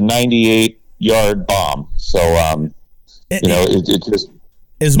a 98-yard bomb. So, it just.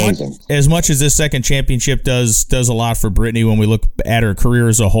 As much as this second championship does a lot for Brittany when we look at her career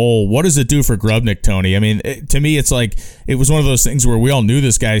as a whole, what does it do for Grubnik, Tony? I mean, to me, it's like it was one of those things where we all knew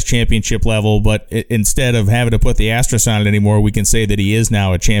this guy's championship level, but instead of having to put the asterisk on it anymore, we can say that he is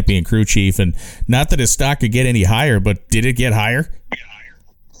now a champion crew chief. And not that his stock could get any higher, but did it get higher?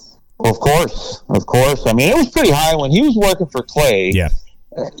 Of course. I mean, it was pretty high when he was working for Clay. Yeah.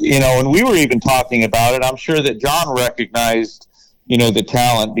 And we were even talking about it. I'm sure that John recognized the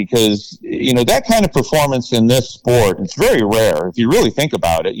talent, because, that kind of performance in this sport, it's very rare if you really think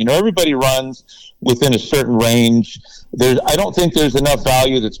about it. Everybody runs within a certain range. I don't think there's enough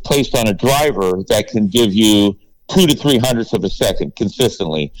value that's placed on a driver that can give you 2 to 3 hundredths of a second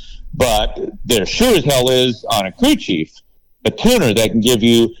consistently. But there sure as hell is on a crew chief, a tuner that can give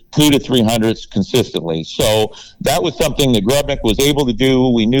you 2 to 3 hundredths consistently. So that was something that Grubnik was able to do.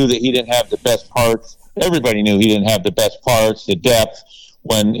 We knew that he didn't have the best parts. Everybody knew he didn't have the best parts, the depth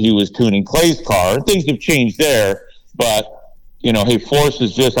when he was tuning Clay's car. Things have changed there, but Force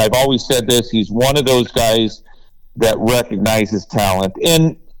is just, I've always said this, he's one of those guys that recognizes talent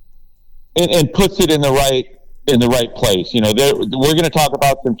and puts it in the right place. We're going to talk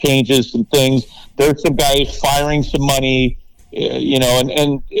about some changes, some things. There's some guys firing some money,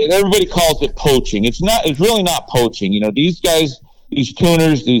 and everybody calls it poaching. It's really not poaching. These guys, these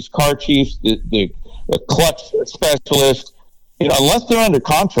tuners, these car chiefs, the clutch specialists, unless they're under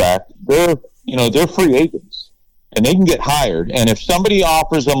contract, they're free agents and they can get hired. And if somebody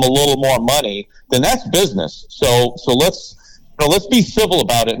offers them a little more money, then that's business. So let's be civil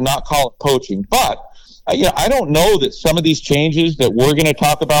about it and not call it poaching. But I don't know that some of these changes that we're going to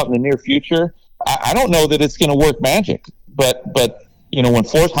talk about in the near future, I don't know that it's going to work magic. But when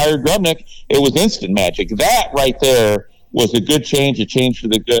Force hired Grubnik, it was instant magic. That right there was a good change, a change for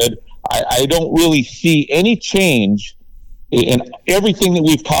the good. I don't really see any change in everything that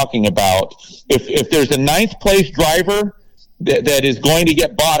we've talking about. If there's a 9th place driver that is going to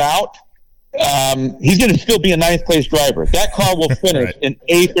get bought out, he's going to still be a 9th place driver. That car will finish in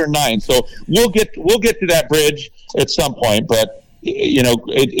 8th or 9th. So we'll get to that bridge at some point. But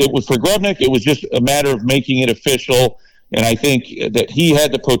it was for Grubnik. It was just a matter of making it official. And I think that he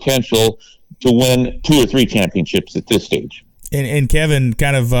had the potential to win 2 or 3 championships at this stage. And Kevin,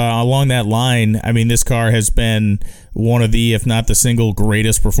 kind of along that line, I mean, this car has been one of the, if not the single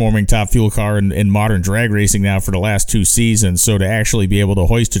greatest performing Top Fuel car in modern drag racing now for the last 2 seasons. So to actually be able to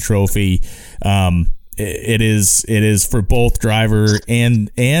hoist a trophy, it is for both driver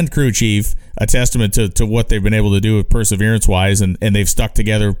and crew chief a testament to what they've been able to do perseverance wise, and they've stuck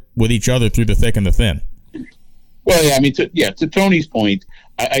together with each other through the thick and the thin. Well, yeah, I mean, to Tony's point,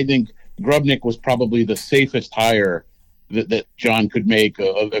 I think Grubnik was probably the safest hire that John could make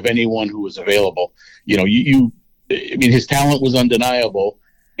of anyone who was available. I mean, his talent was undeniable,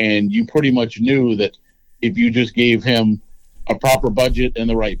 and you pretty much knew that if you just gave him a proper budget and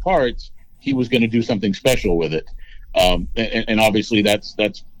the right parts, he was going to do something special with it. And obviously that's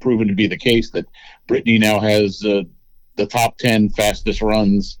proven to be the case, that Brittany now has the top 10 fastest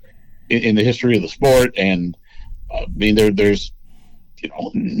runs in the history of the sport. And I mean, there's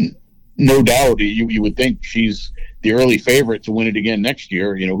no doubt you would think she's the early favorite to win it again next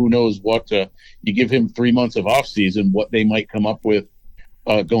year. Who knows what you give him 3 months of off season, what they might come up with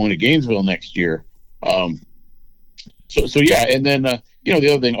going to Gainesville next year. So yeah. And then, the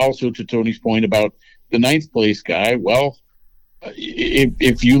other thing also, to Tony's point about the 9th place guy, well,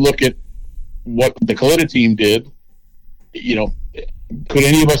 if you look at what the Kalita team did, could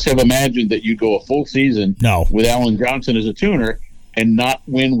any of us have imagined that you'd go a full season with Alan Johnson as a tuner and not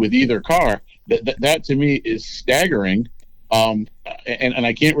win with either car? That to me is staggering. And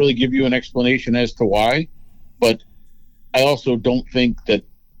I can't really give you an explanation as to why, but I also don't think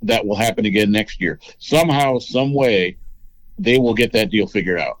that will happen again next year. Somehow, some way, they will get that deal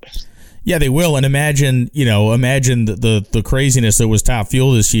figured out. Yeah, they will. And imagine the craziness that was Top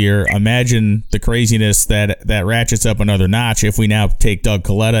Fuel this year. Imagine the craziness that ratchets up another notch if we now take Doug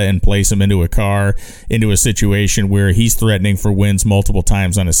Kalita and place him into a situation where he's threatening for wins multiple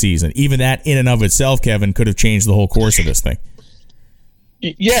times on a season. Even that in and of itself, Kevin, could have changed the whole course of this thing.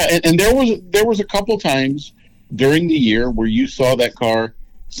 Yeah, and there was a couple times during the year where you saw that car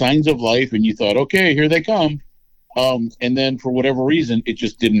signs of life and you thought, okay, here they come. And then for whatever reason, it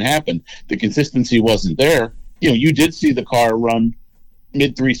just didn't happen. The consistency wasn't there. You did see the car run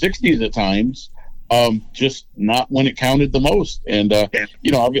mid 360s at times, just not when it counted the most. And,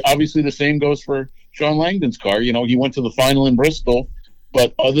 obviously the same goes for Sean Langdon's car. He went to the final in Bristol,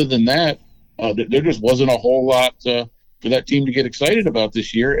 but other than that, there just wasn't a whole lot for that team to get excited about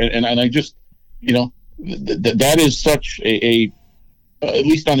this year. And I just, that is such a at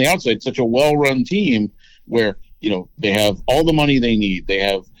least on the outside, such a well-run team where, they have all the money they need. They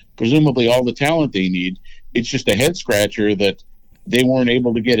have presumably all the talent they need. It's just a head scratcher that they weren't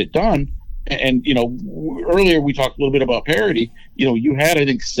able to get it done. And, earlier we talked a little bit about parity. You had, I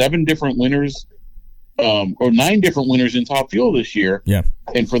think, 7 different winners or 9 different winners in Top Fuel this year. Yeah.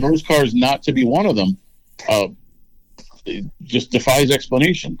 And for those cars not to be one of them, it just defies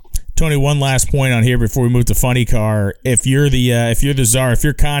explanation. Tony, one last point on here before we move to funny car. If you're the czar, if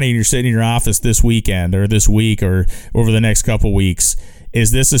you're Connie and you're sitting in your office this weekend or this week or over the next couple weeks,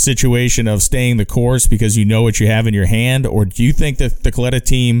 is this a situation of staying the course because you know what you have in your hand, or do you think that the Coletta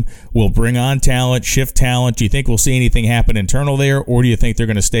team will bring on talent, shift talent? Do you think we'll see anything happen internal there, or do you think they're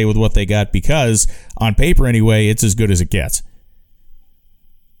going to stay with what they got because, on paper anyway, it's as good as it gets?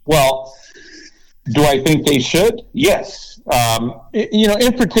 Well, do I think they should? Yes.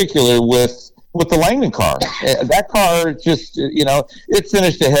 In particular with the Langdon car. That car just, it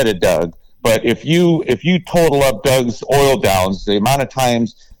finished ahead of Doug. But if you total up Doug's oil downs, the amount of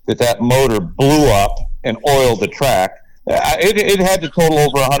times that motor blew up and oiled the track, it had to total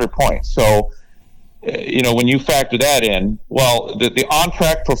over 100 points. So, when you factor that in, well, the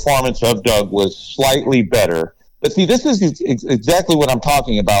on-track performance of Doug was slightly better. But see, this is exactly what I'm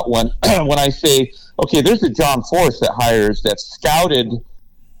talking about when I say, okay, there's a John Force that scouted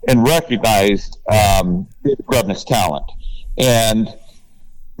and recognized Grubner's talent. And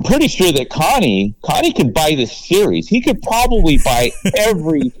I'm pretty sure that Connie can buy this series. He could probably buy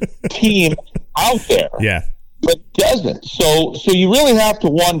every team out there. Yeah. But doesn't. So you really have to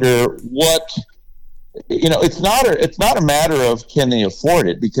wonder what, it's not a matter of can they afford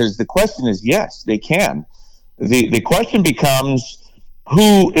it, because the question is, yes, they can. The question becomes,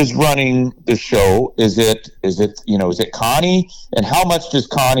 who is running the show? Is it Connie? And how much does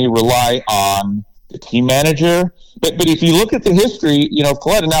Connie rely on the team manager? But if you look at the history, of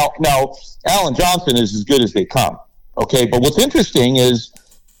Coletta, now Alan Johnson is as good as they come. Okay, but what's interesting is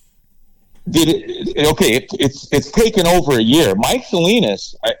it's taken over a year. Mike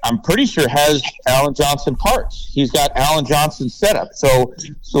Salinas, I'm pretty sure, has Alan Johnson parts. He's got Alan Johnson set up. So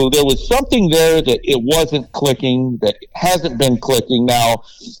there was something there that it wasn't clicking, that hasn't been clicking. Now,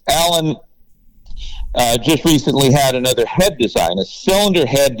 Alan just recently had another head design, a cylinder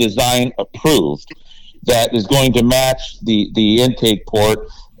head design approved that is going to match the intake port.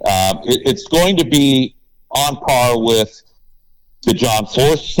 It's going to be on par with the John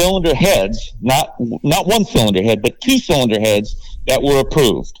Force cylinder heads, not one cylinder head, but 2 cylinder heads that were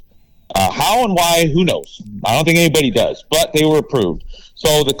approved. How and why, who knows? I don't think anybody does, but they were approved.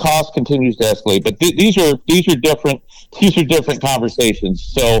 So the cost continues to escalate. But these are different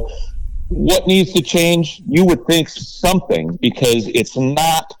conversations. So what needs to change? You would think something, because it's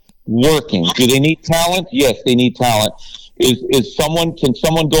not working. Do they need talent? Yes, they need talent. Can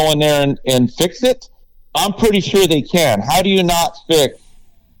someone go in there and fix it? I'm pretty sure they can. How do you not fix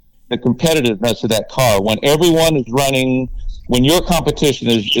the competitiveness of that car when everyone is running, when your competition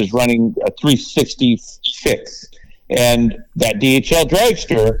is running a 366 and that DHL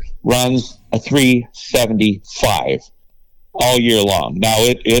dragster runs a 375 all year long? Now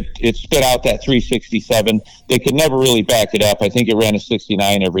it spit out that 367. They could never really back it up. I think it ran a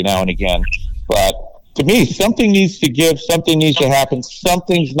 69 every now and again. But to me, something needs to give, something needs to happen.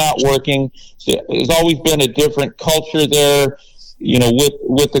 Something's not working. There's always been a different culture there,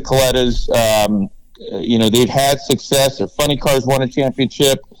 with the Colettas. They've had success. Their funny cars won a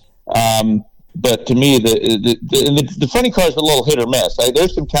championship. But to me, the funny car is a little hit or miss.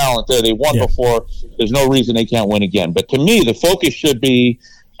 There's some talent there. They won before. There's no reason they can't win again. But to me, the focus should be,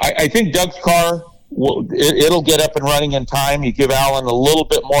 I think Doug's car, it'll get up and running in time. You give Alan a little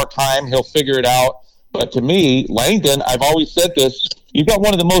bit more time, he'll figure it out. But to me, Langdon, I've always said this, you've got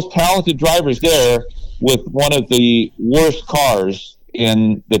one of the most talented drivers there with one of the worst cars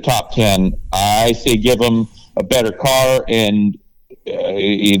in the top 10. I say give him a better car, and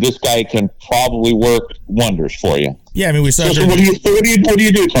this guy can probably work wonders for you. Yeah, I mean, we saw. So what do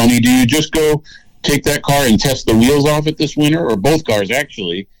you do, Tony? Do you just go take that car and test the wheels off it this winter, or both cars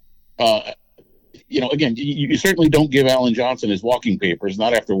actually? Again, you certainly don't give Alan Johnson his walking papers,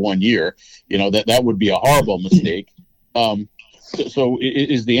 not after 1 year. That would be a horrible mistake. So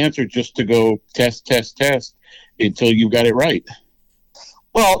is the answer just to go test until you've got it right?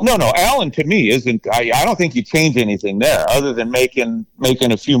 Well, no. Alan, to me, isn't. I don't think you change anything there other than making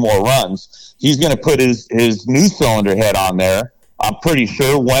a few more runs. He's going to put his new cylinder head on there. I'm pretty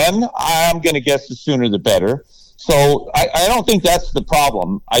sure when. I'm going to guess the sooner the better. So I don't think that's the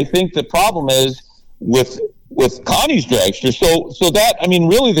problem. I think the problem is with Connie's dragster. So that, I mean,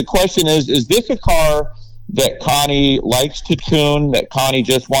 really the question is this a car that Connie likes to tune, that Connie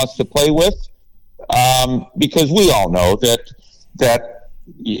just wants to play with, because we all know that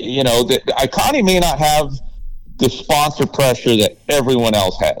Connie may not have the sponsor pressure that everyone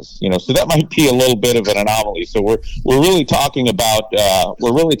else has, so that might be a little bit of an anomaly. So we're really talking about a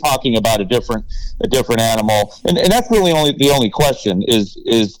different animal, and that's really the only question is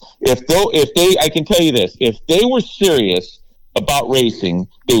if they I can tell you this, if they were serious about racing,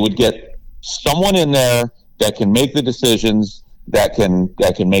 they would get someone in there that can make the decisions, that can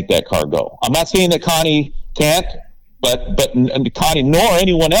make that car go. I'm not saying that Connie can't, but Connie nor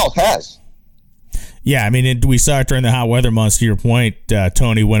anyone else has. Yeah, I mean, we saw it during the hot weather months. To your point,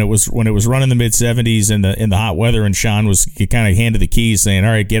 Tony, when it was running the mid 70s in the hot weather, and Sean was kind of handed the keys, saying, "All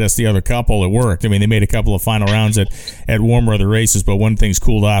right, get us the other couple." It worked. I mean, they made a couple of final rounds at warm weather races, but when things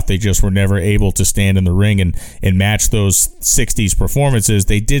cooled off, they just were never able to stand in the ring and match those 60s performances.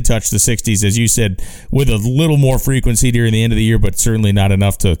 They did touch the 60s, as you said, with a little more frequency during the end of the year, but certainly not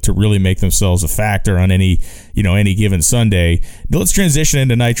enough to really make themselves a factor on any given Sunday. Now, let's transition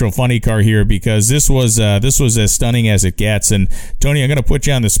into Nitro Funny Car here, because this was as stunning as it gets. And Tony, I'm going to put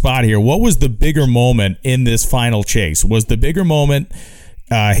you on the spot here. What was the bigger moment in this final chase? Was the bigger moment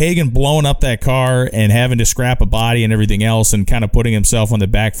Hagan blowing up that car and having to scrap a body and everything else and kind of putting himself on the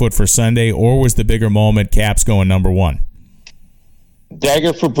back foot for Sunday, or was the bigger moment Caps going number one?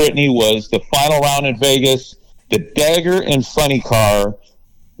 Dagger for Brittany was the final round in Vegas. The Dagger and Funny Car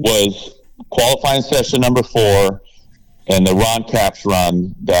was qualifying session number 4, and the Ron Capps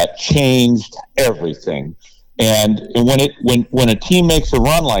run that changed everything. And when a team makes a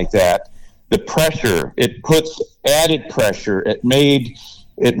run like that, the pressure, it puts added pressure. It made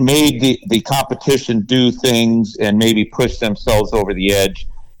the competition do things and maybe push themselves over the edge.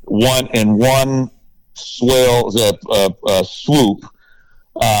 One swoop,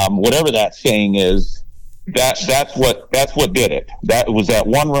 whatever that saying is. That's what did it. That was that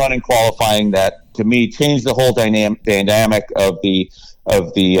one run in qualifying that, to me, changed the whole dynamic of the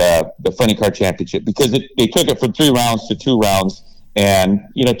Funny Car Championship, because they took it from 3 rounds to 2 rounds, and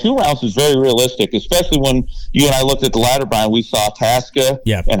 2 rounds is very realistic, especially when you and I looked at the ladder, Brian. We saw Tasca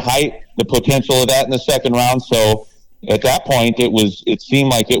and height, the potential of that in the second round. So at that point, it seemed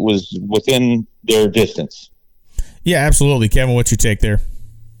like it was within their distance. Yeah, absolutely, Kevin. What's your take there?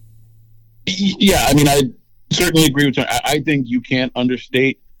 Yeah, I mean, I certainly agree with you. I think you can't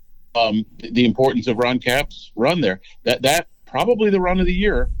understate the importance of Ron Capps' run there. That probably the run of the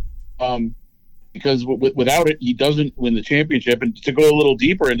year, because without it, he doesn't win the championship. And to go a little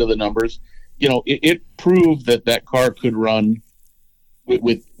deeper into the numbers, it proved that car could run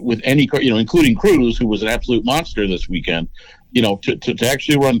with any car, including Cruz, who was an absolute monster this weekend. To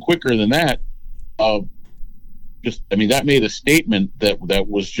actually run quicker than that, that made a statement that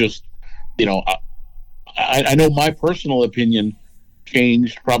was just. I know my personal opinion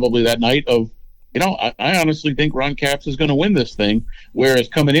changed probably that night of, I honestly think Ron Capps is going to win this thing. Whereas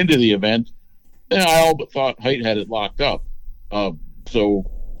coming into the event, I all but thought Height had it locked up. So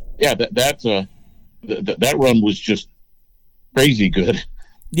yeah, that run was just crazy good.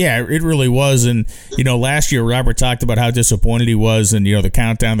 Yeah, it really was. And, last year, Robert talked about how disappointed he was. And, the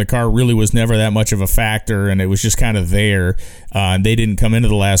countdown, the car really was never that much of a factor. And it was just kind of there. And they didn't come into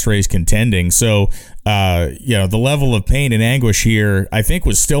the last race contending. So, the level of pain and anguish here, I think,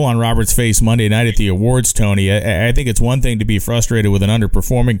 was still on Robert's face Monday night at the awards, Tony. I think it's one thing to be frustrated with an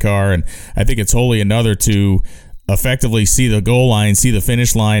underperforming car. And I think it's wholly another to effectively see the goal line, see the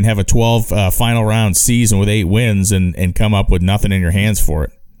finish line, have a 12 final round season with 8 wins and come up with nothing in your hands for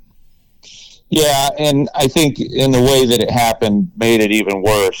it. Yeah, and I think in the way that it happened made it even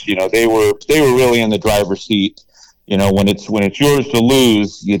worse. They were really in the driver's seat. When it's yours to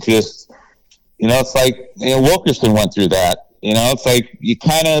lose, you just, it's like Wilkerson went through that. It's like you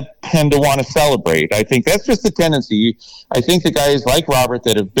kind of tend to want to celebrate. I think that's just the tendency. I think the guys like Robert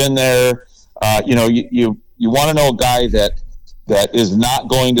that have been there, you want to know a guy that is not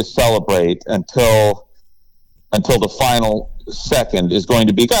going to celebrate until the final second is going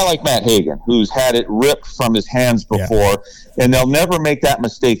to be a guy like Matt Hagan, who's had it ripped from his hands before, and they'll never make that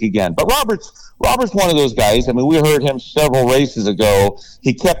mistake again. But Robert's one of those guys. I mean, we heard him several races ago.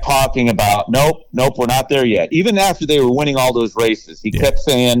 He kept talking about, nope, we're not there yet. Even after they were winning all those races, he kept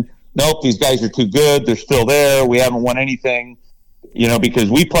saying, nope, these guys are too good. They're still there. We haven't won anything, because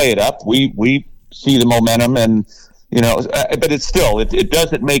we play it up. We see the momentum, and but it's still, it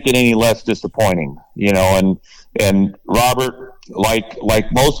doesn't make it any less disappointing, and Robert,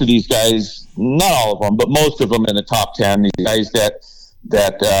 like most of these guys, not all of them, but most of them in the top 10, these guys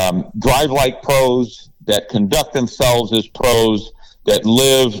that drive like pros, that conduct themselves as pros, that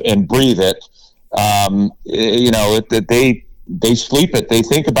live and breathe it. That they sleep it. They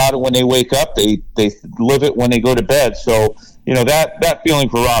think about it when they wake up. They live it when they go to bed. So, that feeling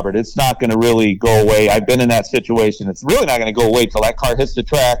for Robert, it's not going to really go away. I've been in that situation. It's really not going to go away till that car hits the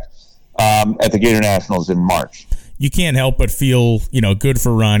track at the Gator Nationals in March. You can't help but feel, good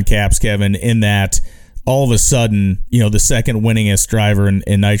for Ron Capps, Kevin, in that all of a sudden, the second winningest driver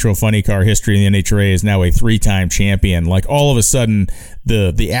in Nitro Funny Car history in the NHRA is now a 3-time champion. Like, all of a sudden,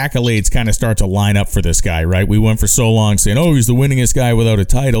 the accolades kind of start to line up for this guy, right? We went for so long saying, oh, he's the winningest guy without a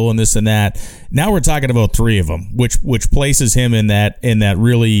title and this and that. Now we're talking about 3 of them, which places him in that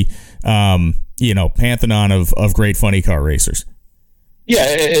really, pantheon of great funny car racers. Yeah,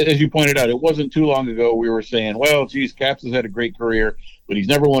 as you pointed out, it wasn't too long ago we were saying, well, geez, Capps has had a great career, but he's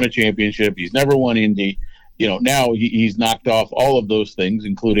never won a championship. He's never won Indy. Now he's knocked off all of those things,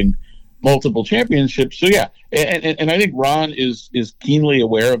 including multiple championships. So, yeah, and I think Ron is keenly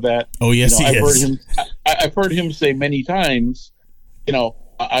aware of that. Oh, yes, he is. I've heard him say many times,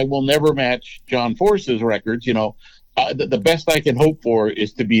 I will never match John Force's records. The best I can hope for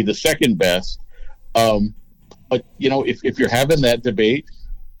is to be the second best. But, if you're having that debate,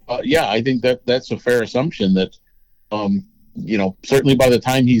 I think that's a fair assumption that, certainly by the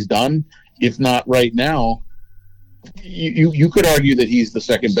time he's done, if not right now, you could argue that he's the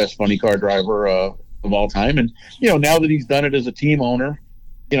second best funny car driver of all time. And, now that he's done it as a team owner,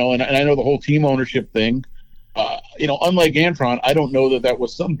 and I know the whole team ownership thing, unlike Antron, I don't know that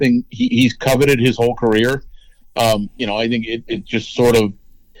was something he's coveted his whole career. I think it just sort of,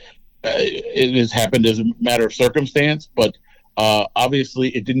 it has happened as a matter of circumstance, but obviously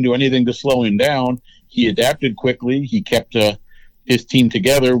it didn't do anything to slow him down. He adapted quickly. He kept his team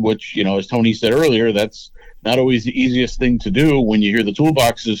together, which, as Tony said earlier, that's not always the easiest thing to do when you hear the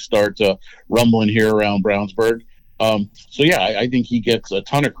toolboxes start rumbling here around Brownsburg. I think he gets a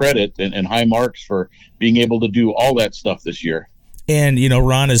ton of credit and high marks for being able to do all that stuff this year. And,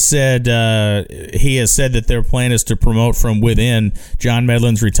 Ron has said, that their plan is to promote from within. John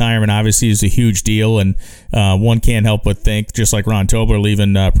Medlin's retirement obviously is a huge deal, and one can't help but think, just like Ron Tobler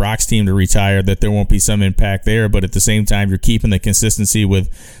leaving Proc's team to retire, that there won't be some impact there. But at the same time, you're keeping the consistency with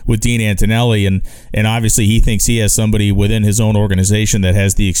Dean Antonelli, and obviously he thinks he has somebody within his own organization that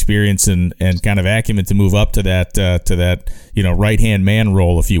has the experience and kind of acumen to move up to that right-hand man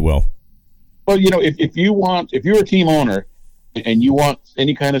role, if you will. Well, if you're a team owner and you want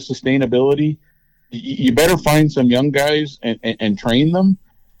any kind of sustainability, you better find some young guys and train them,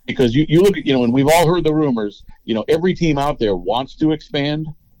 because you look at, and we've all heard the rumors, every team out there wants to expand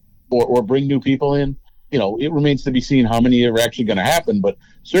or bring new people in. It remains to be seen how many are actually going to happen, but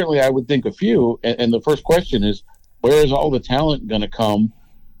certainly I would think a few. And the first question is, where is all the talent going to come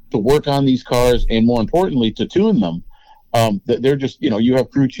to work on these cars and, more importantly, to tune them? They're just, you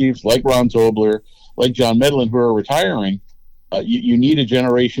have crew chiefs like Ron Tobler, like John Medlin, who are retiring. You need a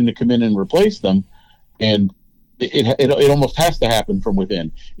generation to come in and replace them, and it almost has to happen from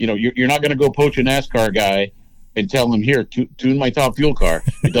within. You're not going to go poach a NASCAR guy and tell him, here, tune my Top Fuel car.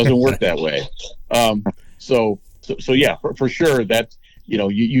 It doesn't work that way. So yeah, for sure that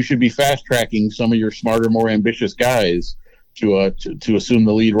you should be fast tracking some of your smarter, more ambitious guys to assume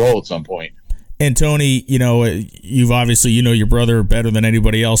the lead role at some point. And Tony, you've obviously, your brother better than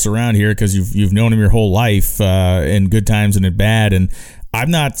anybody else around here, because you've known him your whole life, in good times and in bad. And I'm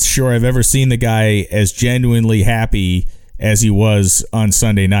not sure I've ever seen the guy as genuinely happy as he was on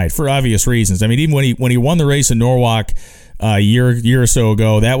Sunday night, for obvious reasons. I mean, even when he won the race in Norwalk a year or so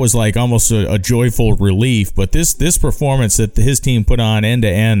ago, that was like almost a joyful relief. But this performance that his team put on end to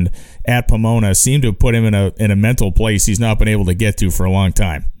end at Pomona seemed to have put him in a mental place he's not been able to get to for a long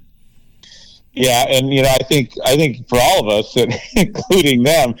time. Yeah, and I think for all of us, including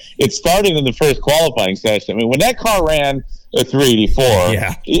them, it started in the first qualifying session. I mean, when that car ran a 384,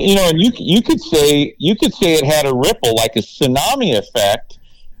 yeah, and you could say it had a ripple, like a tsunami effect.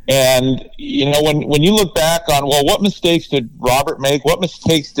 And when you look back on, well, what mistakes did Robert make? What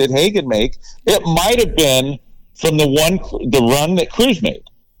mistakes did Hagan make? It might have been from the run that Cruz made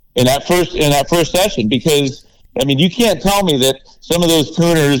in that first session, because I mean, you can't tell me that some of those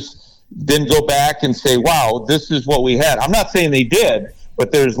tuners didn't go back and say, wow, this is what we had. I'm not saying they did, but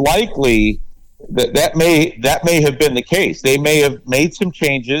there's likely that may have been the case. They may have made some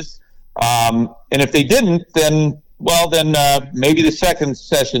changes, and if they didn't, then maybe the second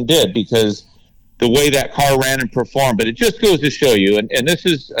session did, because the way that car ran and performed. But it just goes to show you, and this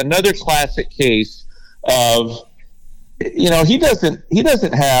is another classic case of, he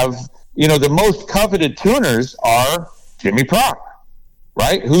doesn't have, the most coveted tuners are Jimmy Proc.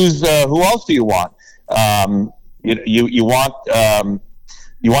 Right? Who else do you want? You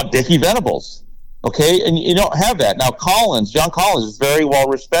want Dickie Venables. Okay, and you don't have that. Now, John Collins is very well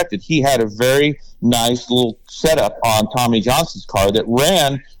respected. He had a very nice little setup on Tommy Johnson's car that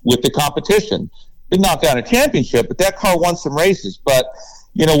ran with the competition. Didn't knock down a championship, but that car won some races. But,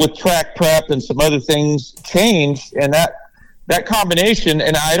 with track prep and some other things changed, and that combination,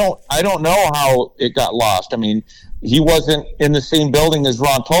 and I don't know how it got lost. I mean, he wasn't in the same building as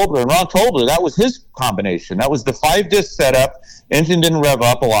Ron Tobler. And Ron Tobler, that was his combination. That was the 5-disc setup. Engine didn't rev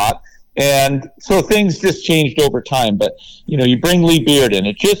up a lot. And so things just changed over time. But, you bring Lee Beard in.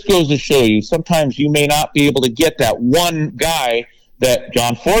 It just goes to show you sometimes you may not be able to get that one guy that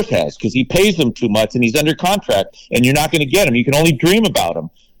John Force has because he pays them too much and he's under contract. And you're not going to get him. You can only dream about him.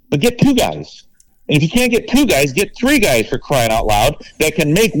 But get 2 guys. And if you can't get 2 guys, get 3 guys for crying out loud that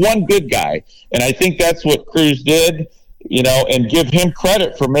can make one good guy. And I think that's what Cruz did. And give him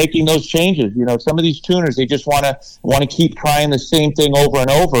credit for making those changes. Some of these tuners, they just want to keep trying the same thing over and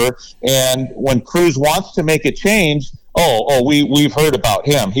over. And when Cruz wants to make a change, we've heard about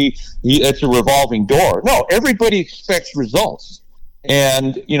him. He it's a revolving door. No, everybody expects results.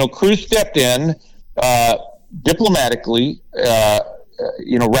 And Cruz stepped in diplomatically,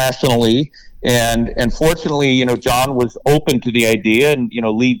 rationally. And fortunately, John was open to the idea, and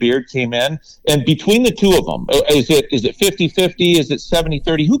Lee Beard came in, and between the two of them, is it 50-50? Is it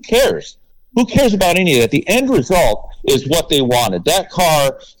 70-30? Who cares? Who cares about any of that? The end result is what they wanted. That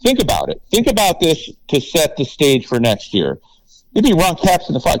car. Think about it. Think about this to set the stage for next year. It'd be Ron Capps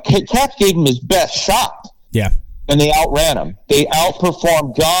in the fight. Capps gave him his best shot. Yeah, and they outran him. They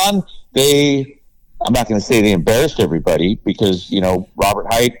outperformed John. I'm not going to say they embarrassed everybody because, Robert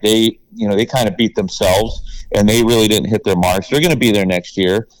Height, they kind of beat themselves and they really didn't hit their marks. They're going to be there next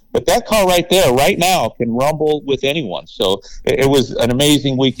year. But that car right there, right now, can rumble with anyone. So it was an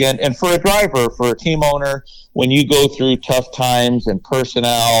amazing weekend. And for a driver, for a team owner, when you go through tough times and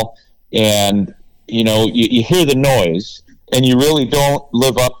personnel and, you hear the noise and you really don't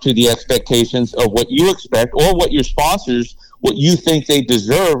live up to the expectations of what you expect or what your sponsors what you think they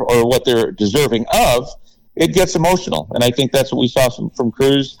deserve or what they're deserving of, it gets emotional. And I think that's what we saw from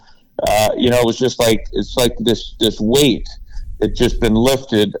Cruz. It was just like, it's like this weight that just been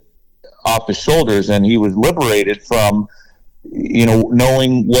lifted off his shoulders, and he was liberated from,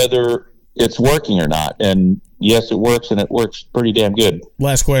 knowing whether it's working or not. And yes, it works, and it works pretty damn good.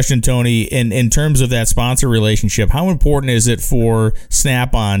 Last question, Tony. In terms of that sponsor relationship, how important is it for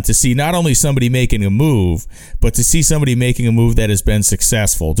Snap-on to see not only somebody making a move, but to see somebody making a move that has been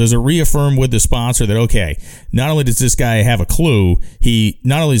successful? Does it reaffirm with the sponsor that, okay, not only does this guy have a clue,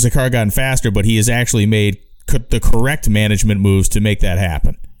 not only has the car gotten faster, but he has actually made the correct management moves to make that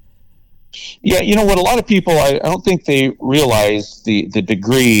happen? Yeah, what a lot of people, I don't think they realize the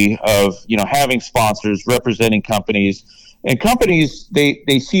degree of, having sponsors, representing companies. And companies,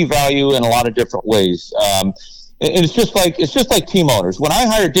 they see value in a lot of different ways. And it's just like team owners. When I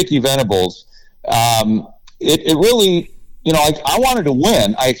hired Dickie Venables, it really, I wanted to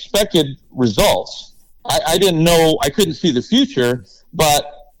win. I expected results. I didn't know, I couldn't see the future,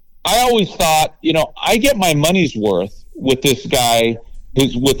 but I always thought, I get my money's worth with this guy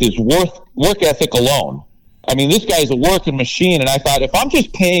with his work ethic alone. I mean, this guy's a working machine, and I thought if I'm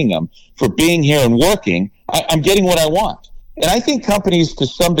just paying him for being here and working, I'm getting what I want. And I think companies, to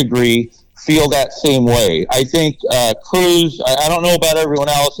some degree, feel that same way. I think Cruz, I don't know about everyone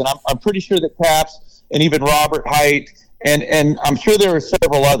else, and I'm pretty sure that Capps and even Robert Height, and I'm sure there are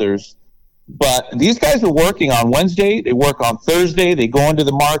several others, but these guys are working on Wednesday, they work on Thursday, they go into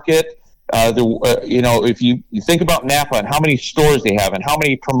the market. If you think about Napa and how many stores they have and how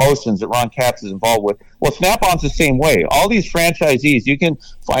many promotions that Ron Capps is involved with, well, Snap-on's the same way. All these franchisees, you can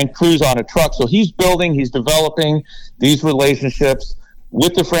find Cruz on a truck. So he's developing these relationships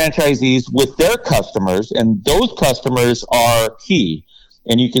with the franchisees, with their customers, and those customers are key.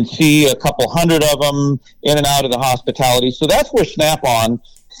 And you can see a couple hundred of them in and out of the hospitality. So that's where Snap-on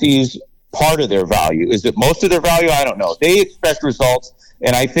sees part of their value. Is it most of their value? I don't know. They expect results.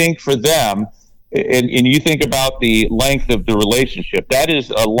 And I think for them, and you think about the length of the relationship, that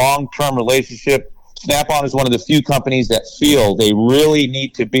is a long-term relationship. Snap-on is one of the few companies that feel they really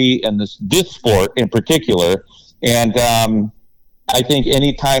need to be in this sport in particular. And I think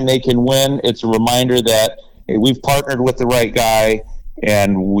anytime they can win, it's a reminder that hey, we've partnered with the right guy,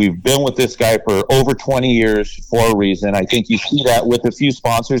 and we've been with this guy for over 20 years for a reason. I think you see that with a few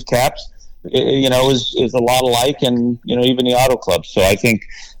sponsors. Capps, is a lot alike, and even the auto club. So I think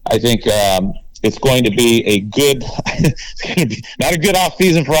it's going to be a good, it's going to be not a good off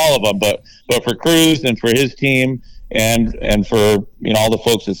season for all of them, but for Cruz and for his team, and for all the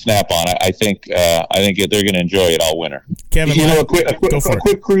folks at Snap-on. I think they're going to enjoy it all winter. Kevin, a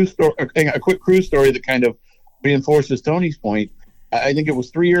quick cruise story that kind of reinforces Tony's point. I think it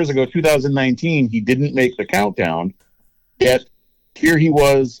was 3 years ago, 2019. He didn't make the countdown, yet here he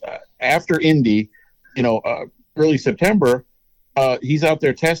was after Indy. Early September. He's out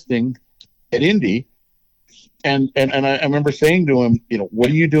there testing at Indy, and I remember saying to him, what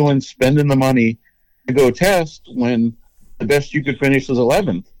are you doing spending the money to go test when the best you could finish was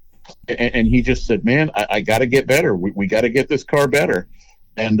 11th? And he just said, man, I got to get better. We got to get this car better.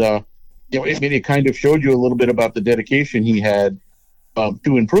 And it kind of showed you a little bit about the dedication he had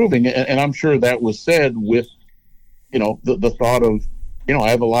to improving. And I'm sure that was said with the thought of I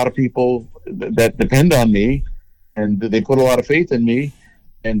have a lot of people that depend on me, and they put a lot of faith in me,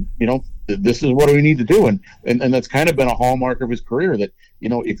 and this is what we need to do, and that's kind of been a hallmark of his career, that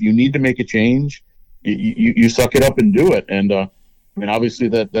if you need to make a change, you suck it up and do it. And obviously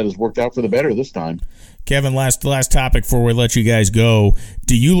that has worked out for the better this time. Kevin, last topic before we let you guys go.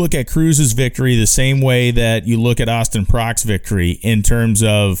 Do you look at Cruz's victory the same way that you look at Austin Prock's victory, in terms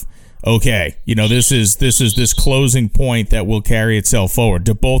of, okay, this is this closing point that will carry itself forward?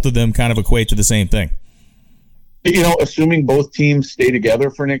 Do both of them kind of equate to the same thing? Assuming both teams stay together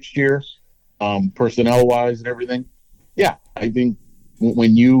for next year, personnel-wise and everything, yeah, I think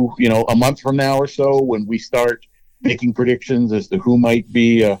when a month from now or so, when we start making predictions as to who might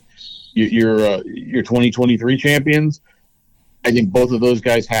be your 2023 champions, I think both of those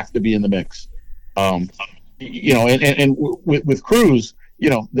guys have to be in the mix. And with Cruz,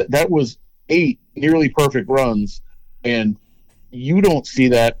 that was 8 nearly perfect runs, and you don't see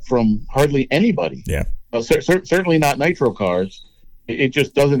that from hardly anybody. Yeah. Certainly not nitro cars. It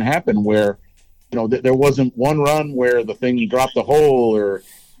just doesn't happen where, there wasn't one run where the thing dropped a hole, or,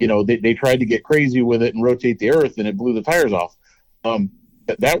 they tried to get crazy with it and rotate the earth and it blew the tires off.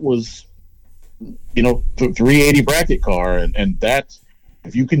 That was, 380 bracket car. And that,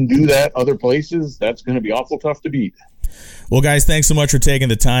 if you can do that other places, that's going to be awful tough to beat. Well, guys, thanks so much for taking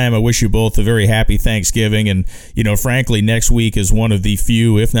the time. I wish you both a very happy Thanksgiving. And, frankly, next week is one of the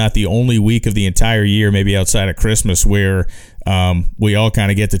few, if not the only week of the entire year, maybe outside of Christmas, where we all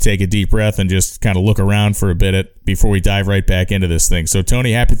kind of get to take a deep breath and just kind of look around for a bit before we dive right back into this thing. So,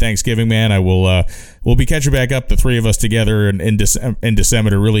 Tony, happy Thanksgiving, man. We'll be catching back up, the three of us together in December,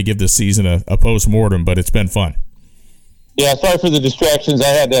 to really give this season a post-mortem, but it's been fun. Yeah, sorry for the distractions. I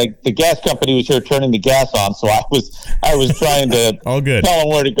had the gas company was here turning the gas on, so I was trying to all good. Tell them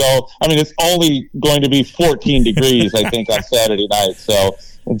where to go. I mean, it's only going to be 14 degrees, I think, on Saturday night. So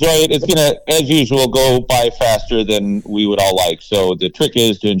enjoy it. It's going to, as usual, go by faster than we would all like. So the trick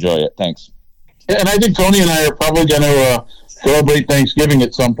is to enjoy it. Thanks. Yeah, and I think Tony and I are probably going to celebrate Thanksgiving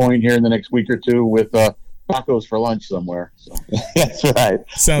at some point here in the next week or two with tacos for lunch somewhere. So. That's right.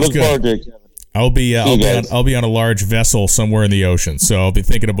 Sounds Look good. Forward to it, Kevin. I'll be on a large vessel somewhere in the ocean, so I'll be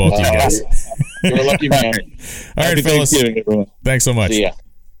thinking of both you guys. You're a lucky man. All right, fellas. Thanks so much. See ya.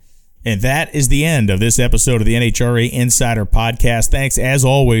 And that is the end of this episode of the NHRA Insider Podcast. Thanks, as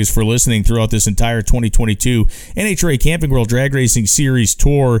always, for listening throughout this entire 2022 NHRA Camping World Drag Racing Series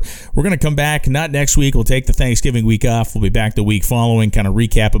Tour. We're going to come back, not next week. We'll take the Thanksgiving week off. We'll be back the week following, kind of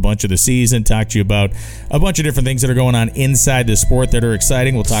recap a bunch of the season, talk to you about a bunch of different things that are going on inside the sport that are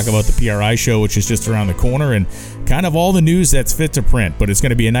exciting. We'll talk about the PRI show, which is just around the corner, and kind of all the news that's fit to print. But it's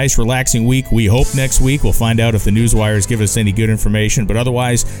going to be a nice, relaxing week. We hope next week we'll find out if the news wires give us any good information. But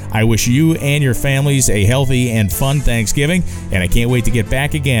otherwise, I wish you and your families a healthy and fun Thanksgiving, and I can't wait to get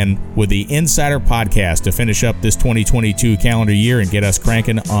back again with the Insider Podcast to finish up this 2022 calendar year and get us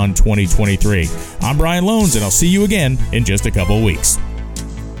cranking on 2023. I'm Brian Lohnes, and I'll see you again in just a couple of weeks.